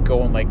 they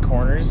go in like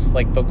corners,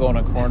 like they'll go in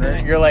a corner.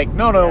 You're like,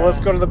 no, let's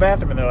go to the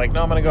bathroom, and they're like,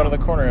 no, I'm gonna go to the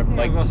corner. I'm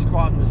like, go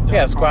squat in this corner.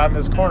 Yeah, squat in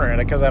this corner,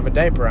 because I have a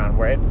diaper on,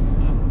 right?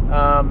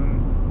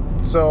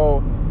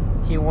 So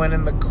he went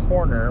in the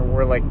corner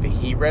where like the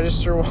heat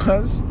register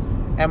was,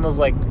 and was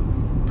like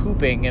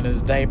pooping in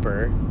his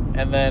diaper.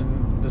 And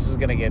then this is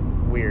gonna get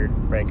weird,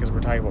 right? Because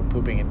we're talking about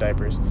pooping in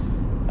diapers.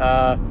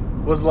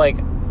 Was like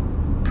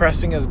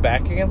pressing his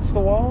back against the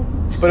wall,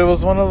 but it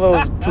was one of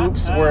those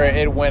poops where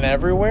it went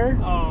everywhere.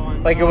 Oh,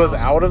 like it was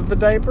out of the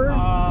diaper.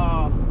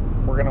 Oh.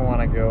 We're gonna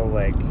want to go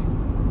like.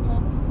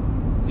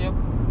 Yep.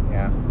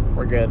 Yeah,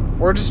 we're good.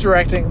 We're just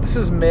directing. This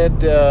is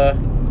mid.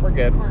 We're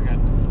good. We're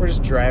good. We're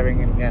just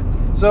driving and yeah.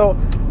 So,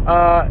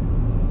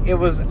 it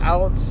was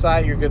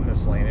outside. You're good in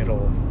this lane.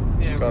 It'll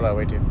go that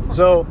way too.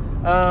 So,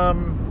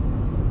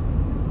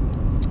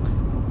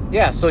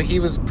 yeah. So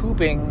he was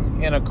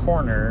pooping in a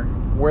corner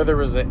where there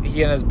was he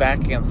had his back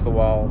against the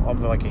wall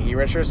of like a heat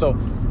register. So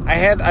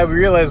I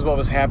realized what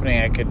was happening.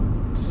 I could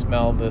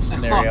smell this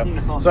scenario. Oh,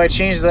 no. So I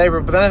changed the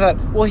diaper. But then I thought,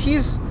 well, he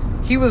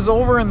was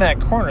over in that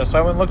corner. So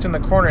I went and looked in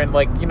the corner, and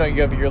like, you know,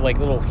 you have your like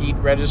little heat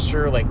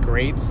register, like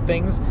grates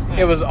things.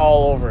 It was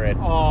all over it.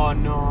 Oh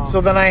no. So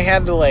then I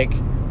had to like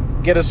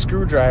get a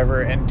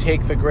screwdriver and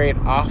take the grate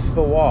off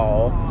the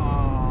wall,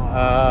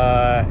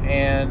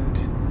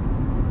 and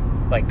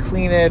like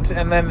clean it.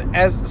 And then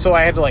so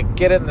I had to like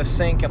get it in the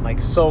sink and like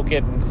soak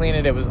it and clean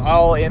it. It was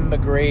all in the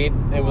grate.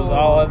 It was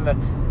all in the.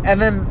 And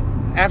then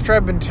after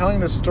I've been telling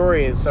this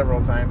story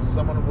several times,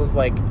 someone was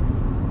like,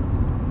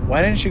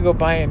 why didn't you go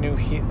buy a new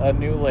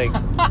like?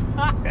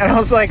 And I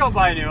was like, go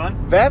buy a new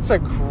one. That's a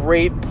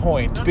great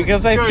point. That's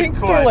because I think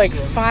they're like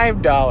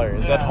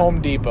 $5 at Home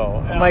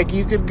Depot. Yeah. I'm like,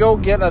 you could go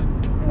get a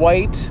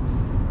white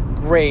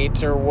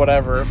grate or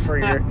whatever for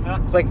your.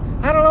 It's like,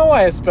 I don't know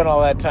why I spent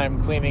all that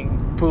time cleaning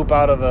poop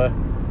out of a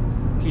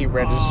heat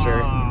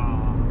register,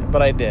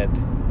 but I did.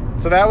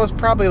 So that was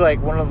probably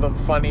like one of the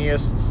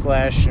funniest /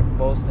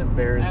 most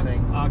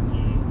embarrassing. That's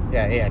ucky.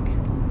 Yeah, ick.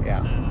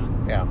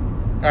 Yeah.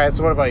 All right,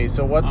 so what about you?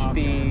 So what's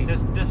the...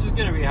 This is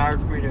going to be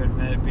hard for me to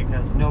admit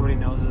because nobody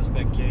knows this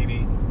but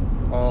Katie.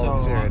 Oh, so,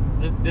 let's hear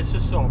it. This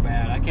is so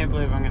bad. I can't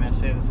believe I'm going to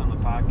say this on the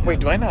podcast. Wait,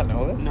 do I not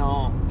know this?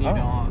 No, you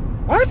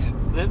don't. What?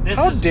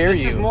 How dare you?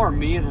 This is more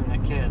me than the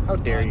kids. How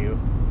dare you?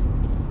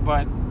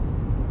 But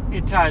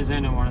it ties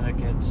into one of the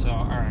kids. So,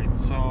 all right.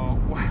 So,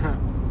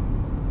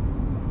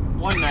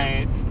 one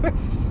night...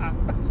 this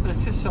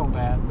is so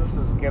bad.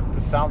 This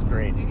sounds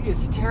great.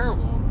 It's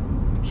terrible.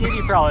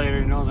 Katie probably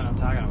already knows what I'm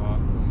talking about.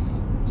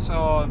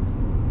 So,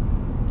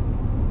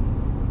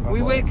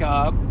 we wake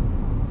up,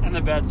 and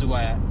the bed's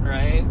wet,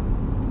 right?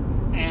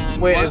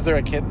 And wait, is there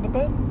a kid in the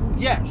bed?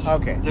 Yes.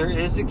 Okay. There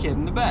is a kid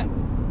in the bed.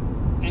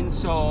 And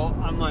so,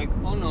 I'm like,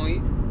 oh no, he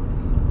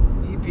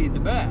peed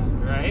the bed,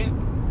 right?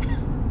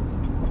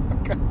 Oh,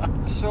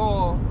 God.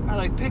 So, I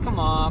like pick him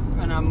up,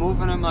 and I'm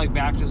moving him like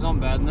back to his own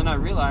bed, and then I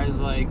realize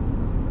like,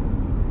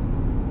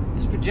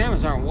 his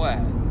pajamas aren't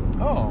wet.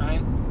 Oh.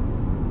 Right?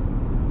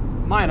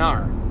 Mine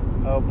are.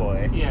 Oh,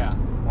 boy. Yeah.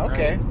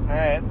 Okay.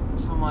 Right? All right.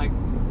 So I'm like,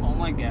 oh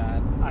my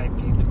God, I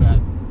peed the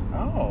bed.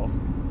 Oh.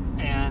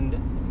 And,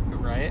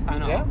 right? I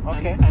know. Yeah,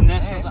 okay. And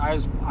this was,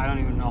 I don't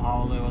even know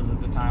how old I was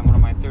at the time. What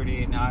am I,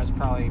 38 now? I was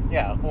probably...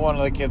 Yeah, well, one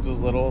of the kids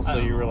was little, so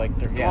you were like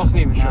 30. Yeah, it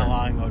wasn't even sure. that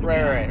long ago.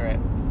 Right.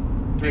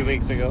 3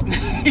 weeks ago.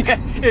 Yeah,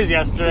 it was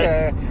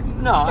yesterday.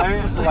 No, I mean...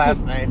 This is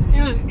last night.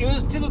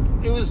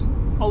 It was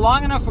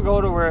long enough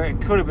ago to where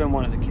it could have been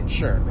one of the kids.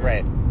 Sure,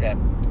 right. Yeah.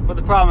 But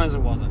the problem is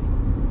it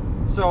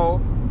wasn't. So...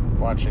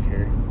 Watch it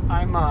here.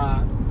 I'm,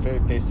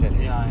 They sit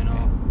here. Yeah, I know.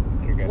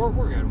 Yeah, you're good.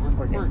 We're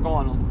good. We're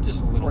going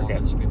just a little over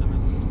the speed limit.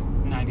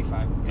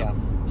 95. Yeah.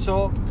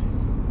 So,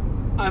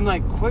 I'm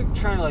like quick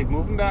trying to like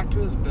move him back to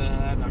his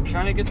bed. I'm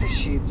trying to get the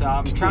sheets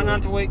up. I'm trying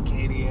not to wake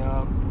Katie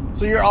up.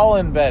 So you're all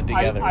in bed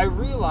together. I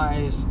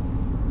realize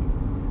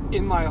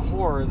in my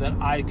horror that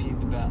I peed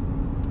the bed.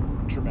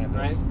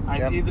 Tremendous. Right?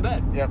 I peed the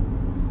bed. Yep.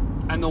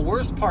 And the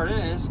worst part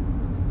is,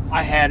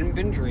 I hadn't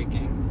been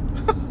drinking.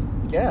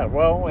 Yeah,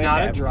 well...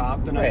 Not a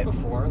drop the night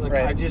before. Like,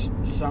 Right. I just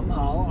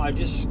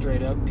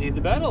straight up peed the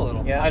bed a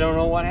little. Yeah. I don't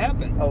know what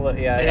happened.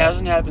 It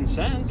hasn't happened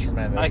since.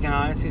 Tremendous. I can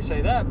honestly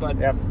say that, but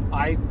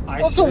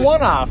it's a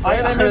one-off,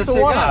 right? I mean, it's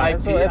a one-off. I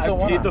it's a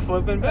one-off. peed the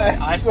flipping bed.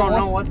 I don't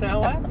know what the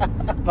hell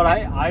happened. But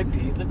I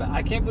peed the bed.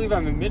 I can't believe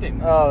I'm admitting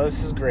this. Oh,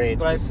 this is great.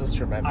 But this is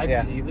tremendous. I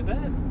peed the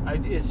bed.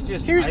 It's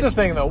just... Here's the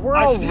thing, though. We're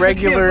all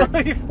regular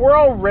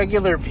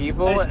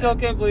people. I still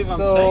can't believe I'm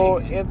saying So,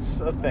 it.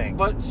 it's a thing.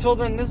 But, so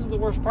then this is the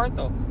worst part,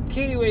 though.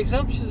 Katie wakes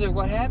up, she's like,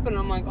 what happened?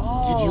 I'm like,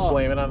 oh. Did you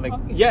blame it on the...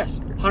 Yes,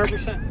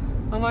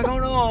 100%. I'm like, oh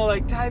no,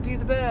 like, Ty peed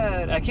the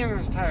bed. I can't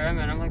remember if it's Ty or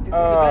Emmett. I'm like, they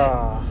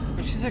peed the bed.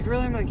 And she's like,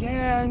 really? I'm like,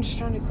 yeah, I'm just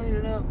trying to clean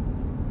it up.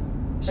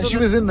 So and she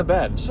was in the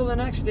bed. So the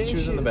next day... She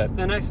was in the bed.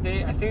 The next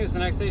day, I think it was the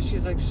next day,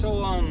 she's like,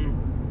 so,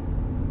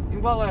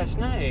 about last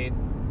night,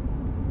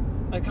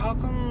 like, how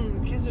come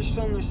the kids are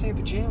still in their same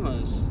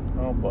pajamas?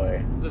 Oh,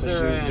 boy. So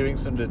she was doing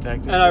some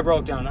detective. And I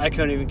broke down. I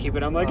couldn't even keep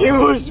it. I'm like, it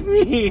was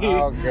me.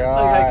 Oh, God.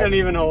 Like, I couldn't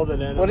even hold it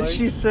in. What did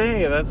she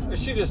say?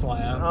 She just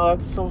laughed. Oh,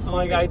 that's so funny. I'm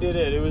like, I did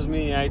it. It was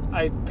me.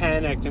 I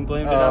panicked and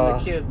blamed it on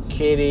the kids.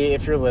 Katie,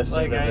 if you're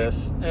listening to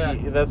this,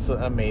 that's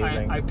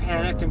amazing. I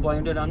panicked and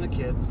blamed it on the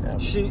kids. Yeah.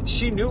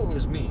 She knew it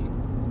was me.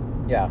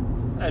 Yeah.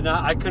 And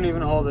I couldn't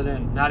even hold it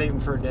in. Not even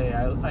for a day.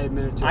 I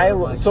admitted to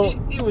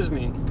it. It was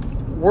me.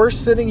 We're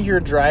sitting here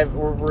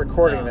we're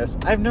recording this.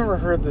 I've never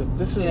heard this.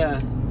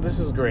 This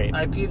is great.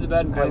 I peed the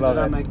bed and blamed it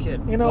on my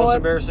kid. You know Most what?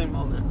 Embarrassing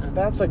moment.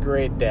 That's a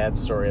great dad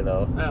story,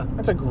 though. Yeah.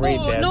 That's a great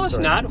dad story. No, it's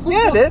not. Who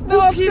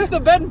pees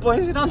the bed and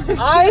blames it on their kid?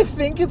 I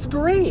think it's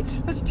great.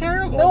 That's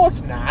terrible. No,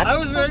 it's not. I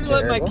was ready to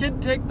let my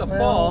kid take the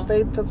fall.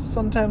 That's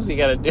sometimes you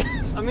gotta do.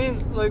 I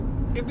mean, like,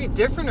 it'd be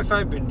different if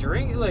I'd been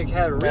drinking, like,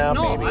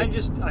 maybe. I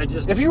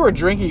just... If you were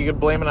drinking, you could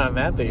blame it on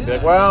that. You'd be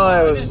like, well,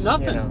 I was...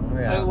 Nothing.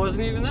 It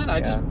wasn't even that.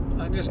 I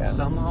just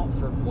somehow,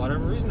 for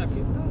whatever reason, I peed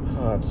the bed.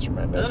 Oh, that's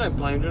tremendous. And then I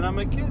blamed it on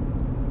my kid.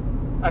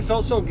 I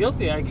felt so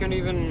guilty. I couldn't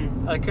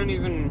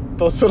even.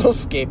 Those little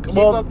scapegoats.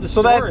 Well,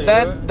 so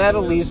that at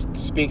least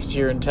speaks to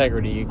your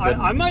integrity. You could.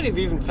 I might have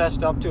even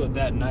fessed up to it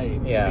that night. To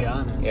be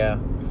honest. Yeah.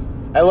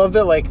 I love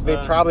that. Like they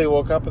probably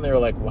woke up and they were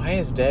like, "Why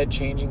is Dad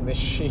changing the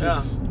sheets?"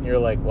 Yeah. And you're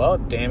like, "Well,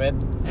 damn it."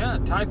 Yeah,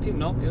 Ty peed.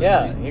 Nope.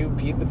 You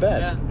peed the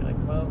bed. Yeah. You're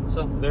like, well.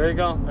 So there you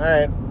go. All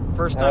right.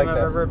 First time I've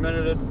ever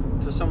admitted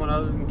it to someone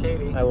other than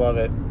Katie. I love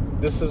it.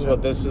 This is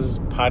what this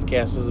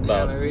podcast is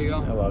about. Yeah, there you go.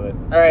 I love it.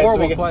 All right,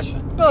 horrible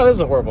question. No, it is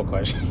a horrible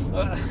question.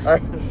 All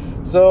right.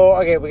 So,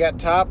 okay, we got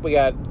top. We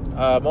got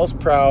most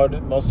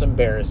proud, most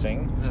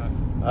embarrassing.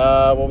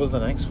 Yeah. What was the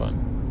next one?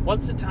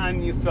 What's the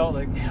time you felt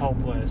like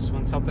helpless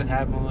when something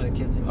happened with the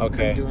kids and you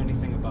couldn't do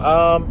anything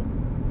about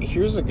it?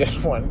 Here's a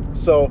good one.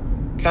 So,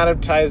 kind of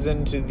ties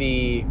into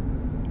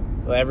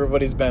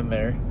everybody's been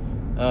there.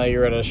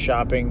 You're at a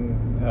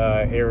shopping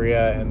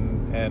area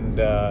and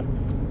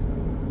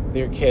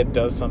your kid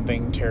does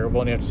something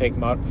terrible and you have to take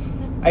them out.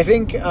 I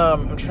think,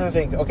 I'm trying to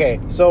think. Okay,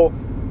 so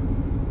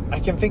I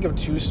can think of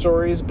two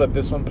stories, but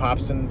this one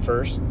pops in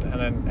first, and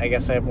then I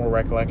guess I have more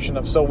recollection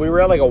of. So we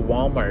were at like a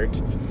Walmart,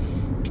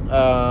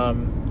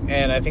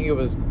 and I think it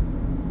was,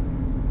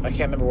 I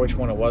can't remember which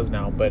one it was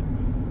now, but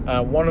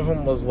one of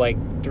them was like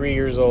 3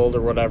 years old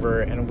or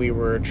whatever, and we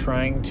were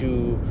trying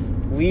to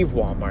leave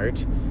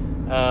Walmart,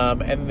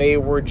 and they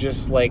were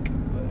just like,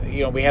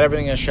 we had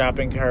everything in a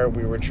shopping cart.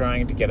 We were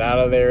trying to get out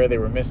of there. They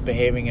were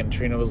misbehaving, and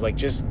Trina was like,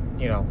 just,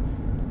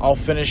 I'll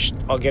finish.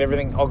 I'll get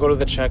everything. I'll go to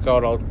the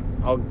checkout.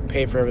 I'll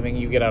pay for everything.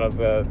 You get out of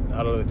the,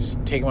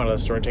 just take them out of the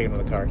store, take them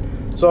to the car.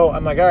 So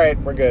I'm like, all right,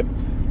 we're good.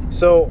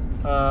 So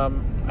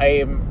I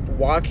am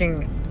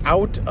walking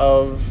out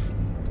of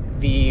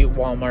the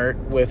Walmart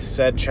with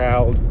said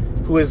child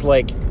who is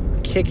like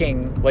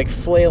kicking, like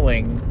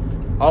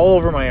flailing all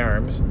over my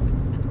arms.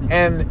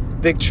 And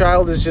the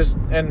child is just,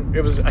 and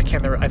it was, I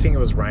can't remember, I think it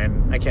was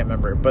Ryan, I can't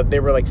remember, but they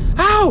were like,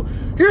 "Ow,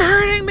 you're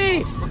hurting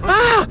me!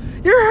 Ah,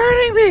 you're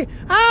hurting me!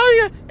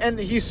 Ow, and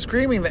he's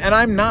screaming, and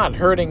I'm not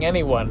hurting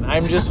anyone.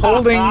 I'm just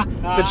holding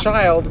the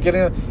child,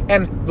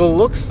 and the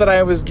looks that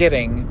I was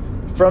getting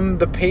from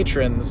the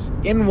patrons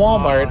in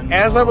Walmart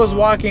as I was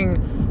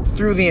walking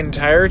through the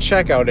entire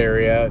checkout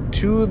area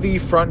to the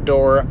front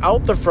door,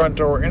 out the front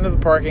door, into the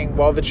parking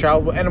while the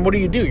child... And what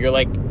do? You're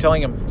like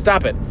telling him,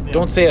 stop it. Yeah.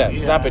 Don't say that.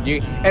 Stop it.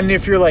 And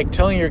if you're like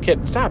telling your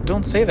kid, stop,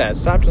 don't say that.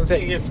 Stop, don't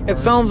say it. It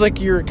sounds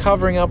like you're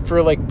covering up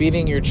for like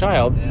beating your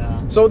child.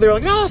 Yeah. So they're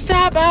like, no,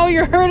 stop. Ow,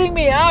 you're hurting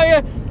me. Ow,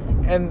 yeah.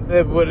 And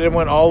it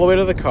went all the way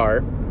to the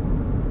car.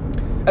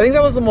 I think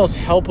that was the most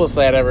helpless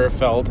I had ever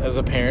felt as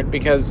a parent,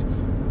 because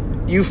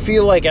you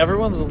feel like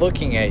everyone's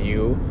looking at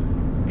you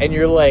and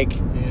you're like,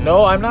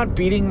 no, I'm not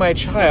beating my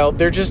child.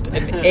 They're just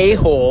an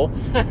a-hole,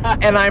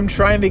 and I'm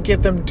trying to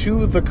get them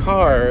to the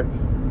car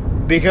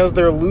because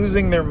they're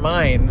losing their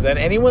minds. And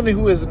anyone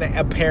who is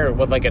a parent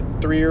with like a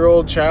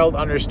 3-year-old child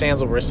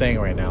understands what we're saying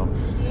right now.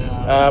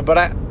 Yeah, but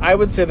I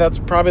would say that's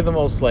probably the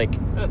most like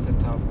that's a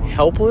tough one.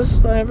 Helpless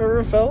that I've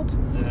ever felt.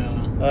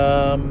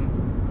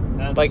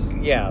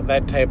 Yeah.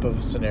 That type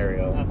of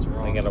scenario. That's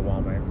rough. Like at a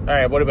Walmart. All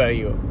right, what about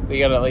you?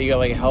 You got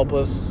like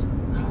helpless.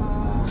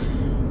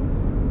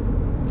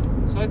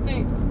 So I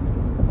think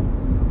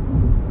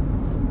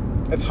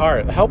it's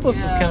hard.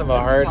 Helpless is kind of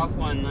a tough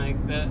one.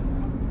 Like that,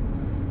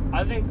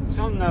 I think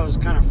something that was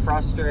kind of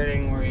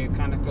frustrating, where you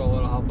kind of feel a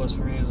little helpless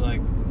for me, is like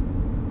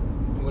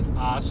with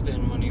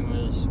Austin when he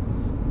was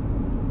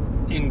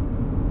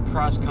in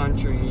cross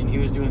country and he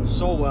was doing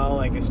so well.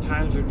 Like his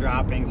times were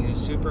dropping. He was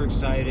super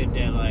excited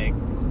to like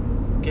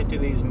get to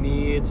these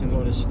meets and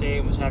go to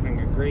state. Was having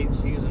a great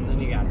season. Then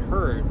he got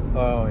hurt.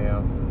 Oh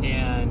yeah.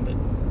 And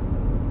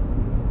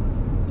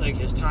like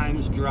his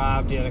times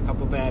dropped. He had a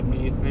couple bad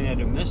meets, and then he had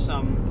to miss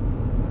some.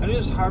 And it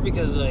was hard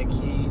because like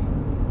he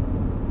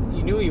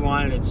knew he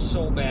wanted it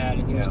so bad,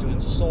 and he was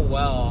doing so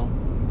well,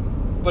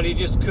 but he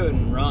just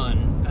couldn't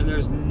run. And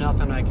there's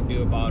nothing I could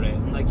do about it.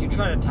 And like you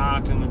try to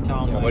talk to him and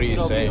tell him, like, what do you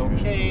it'll say? Be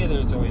okay.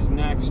 There's always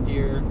next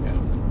year. Yeah.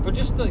 But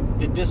just the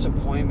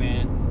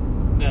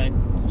disappointment that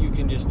you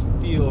can just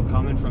feel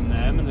coming from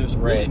them, and there's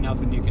really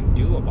nothing you can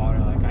do about it.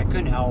 Like I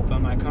couldn't help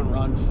him. I couldn't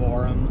run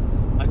for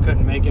him. I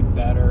couldn't make it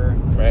better.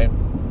 Right.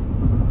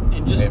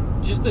 And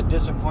just the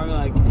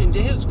disappointment, like, and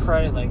to his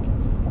credit, like,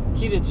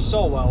 he did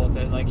so well with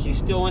it. Like, he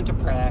still went to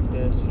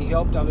practice. He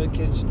helped other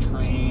kids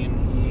train.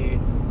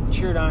 He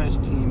cheered on his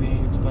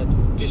teammates. But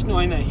just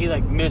knowing that he,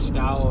 like, missed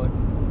out.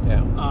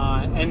 Yeah.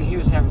 And he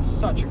was having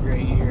such a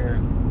great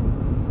year.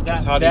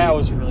 That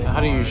was really hard.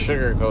 How do you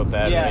sugarcoat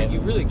that? Yeah,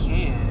 you really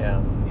can't. Yeah.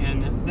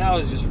 And that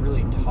was just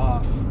really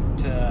tough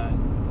to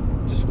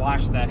just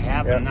watch that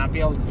happen and not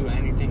be able to do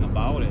anything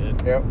about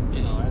it. Yep.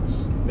 You know,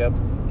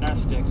 that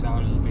sticks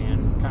out as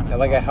being kind of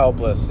like a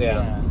helpless,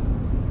 yeah,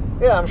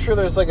 I'm sure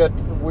there's like a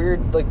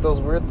weird, like those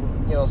weird,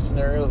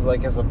 scenarios,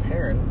 like as a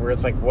parent, where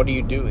it's like, what do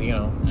you do,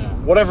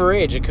 whatever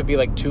age, it could be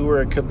like 2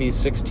 or it could be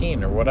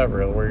 16 or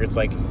whatever, where it's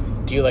like,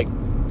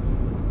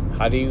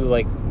 how do you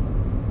like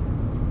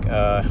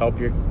help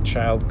your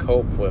child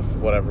cope with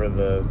whatever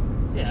the...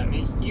 Yeah, I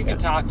mean, you can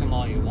talk to them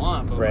all you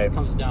want, but when it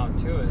comes down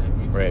to it,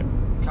 you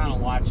just kind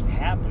of watch it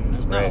happen.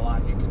 There's not a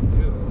lot you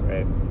can do.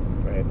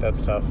 Right,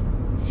 that's tough.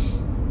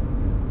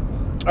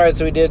 All right,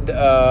 so we did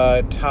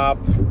top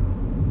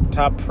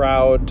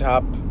proud,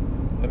 top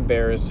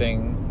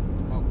embarrassing,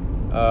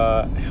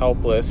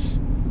 helpless.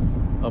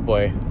 Oh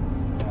boy,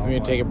 we're gonna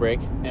take a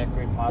break. Yeah, can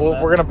we pause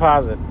that? We're gonna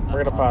pause it.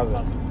 We're gonna pause it.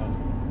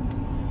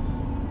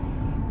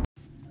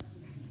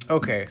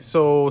 Okay,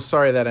 so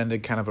sorry that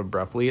ended kind of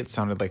abruptly. It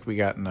sounded like we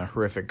got in a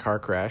horrific car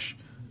crash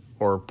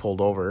or pulled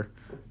over.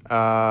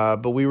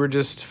 But we were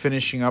just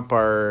finishing up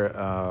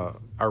our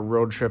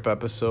road trip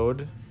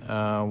episode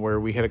where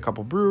we hit a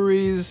couple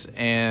breweries,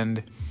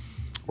 and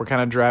we're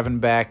kind of driving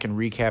back and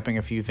recapping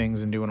a few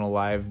things and doing a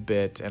live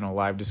bit and a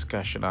live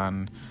discussion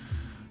on,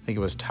 I think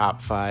it was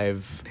top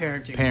 5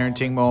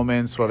 parenting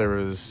moments, whether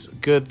it was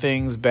good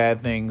things,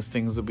 bad things,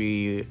 things that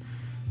we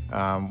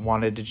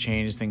wanted to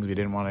change, things we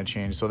didn't want to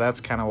change. So that's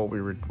kind of what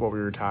we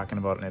were talking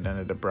about, and it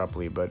ended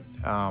abruptly. But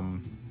I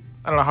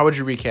don't know, how would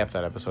you recap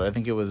that episode? I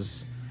think it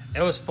was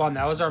fun.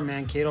 That was our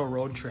Mankato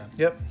road trip.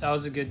 Yep. That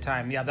was a good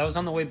time. Yeah, that was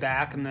on the way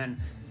back, and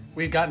then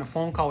we'd gotten a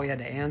phone call we had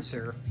to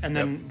answer, and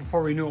then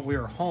before we knew it, we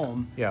were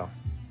home. Yeah.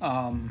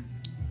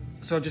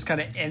 So it just kind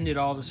of ended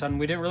all of a sudden.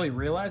 We didn't really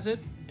realize it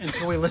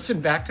until we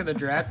listened back to the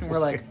draft, and we're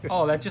like,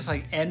 oh, that just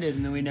like ended,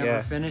 and then we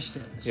never finished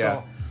it.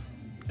 So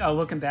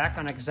looking back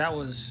on it, because that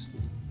was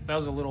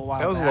a little while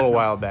back. That was a little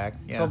while back.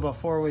 Yeah. So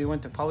before we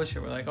went to publish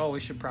it, we're like, oh, we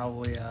should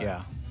probably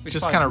we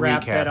just kind of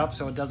wrap that up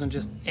so it doesn't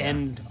just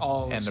end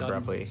all of a sudden.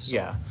 Abruptly.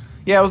 So.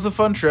 Yeah, it was a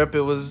fun trip.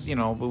 It was,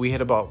 we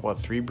hit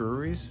about 3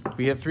 breweries.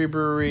 We hit 3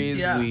 breweries.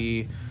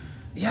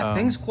 Yeah.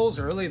 Things close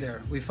early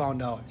there. We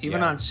found out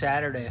even on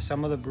Saturday,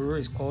 some of the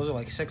breweries close at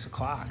like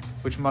 6:00,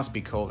 which must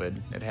be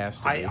COVID. It has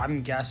to be.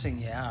 I'm guessing,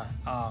 yeah.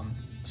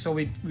 So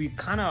we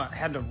kind of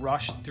had to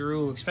rush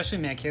through, especially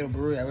Mankato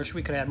Brewery. I wish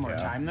we could have had more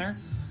time there.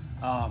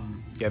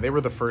 They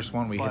were the first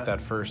one. We hit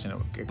that first,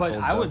 and it But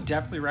I would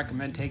definitely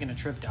recommend taking a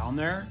trip down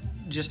there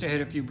just to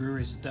hit a few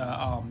breweries.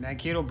 The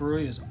Mankato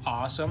Brewery is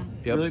awesome.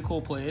 Yep. Really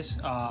cool place.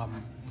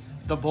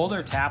 The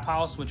Boulder Tap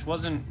House, which it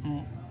was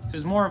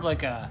more of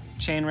like a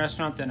chain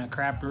restaurant than a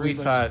craft brewery.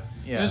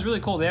 It was really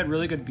cool. They had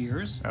really good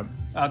beers,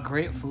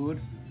 great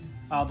food.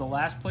 The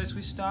last place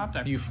we stopped,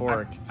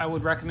 Euphoric. I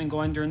would recommend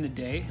going during the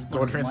day.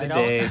 Go during the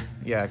day.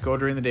 Yeah, go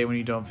during the day when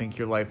you don't think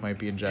your life might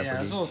be in jeopardy. Yeah,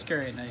 it's a little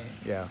scary at night.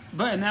 Yeah.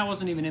 And that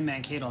wasn't even in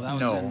Mankato. That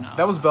was in...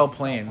 that was Belle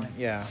Plaine.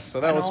 Yeah,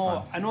 so that was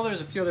fun. I know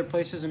there's a few other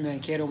places in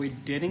Mankato we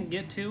didn't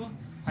get to.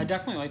 I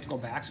definitely like to go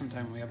back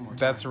sometime when we have more time.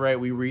 That's right.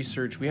 We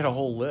researched. We had a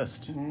whole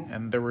list,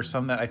 and there were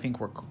some that I think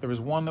were. There was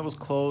one that was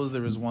closed.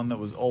 There was one that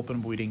was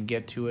open, but we didn't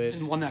get to it.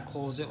 And one that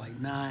closed at like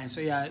 9.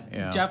 So yeah,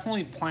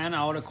 definitely plan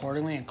out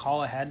accordingly and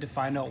call ahead to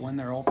find out when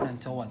they're open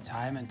until what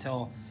time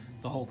until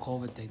the whole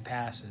COVID thing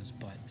passes.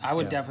 But I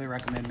would definitely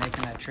recommend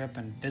making that trip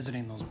and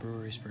visiting those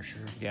breweries for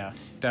sure. Yeah,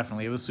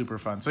 definitely. It was super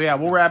fun. So yeah,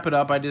 we'll wrap it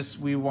up.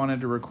 We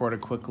wanted to record a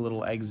quick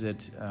little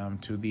exit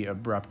to the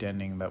abrupt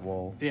ending that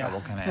we'll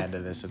kind of add to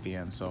this at the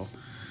end. So,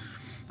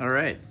 all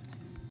right.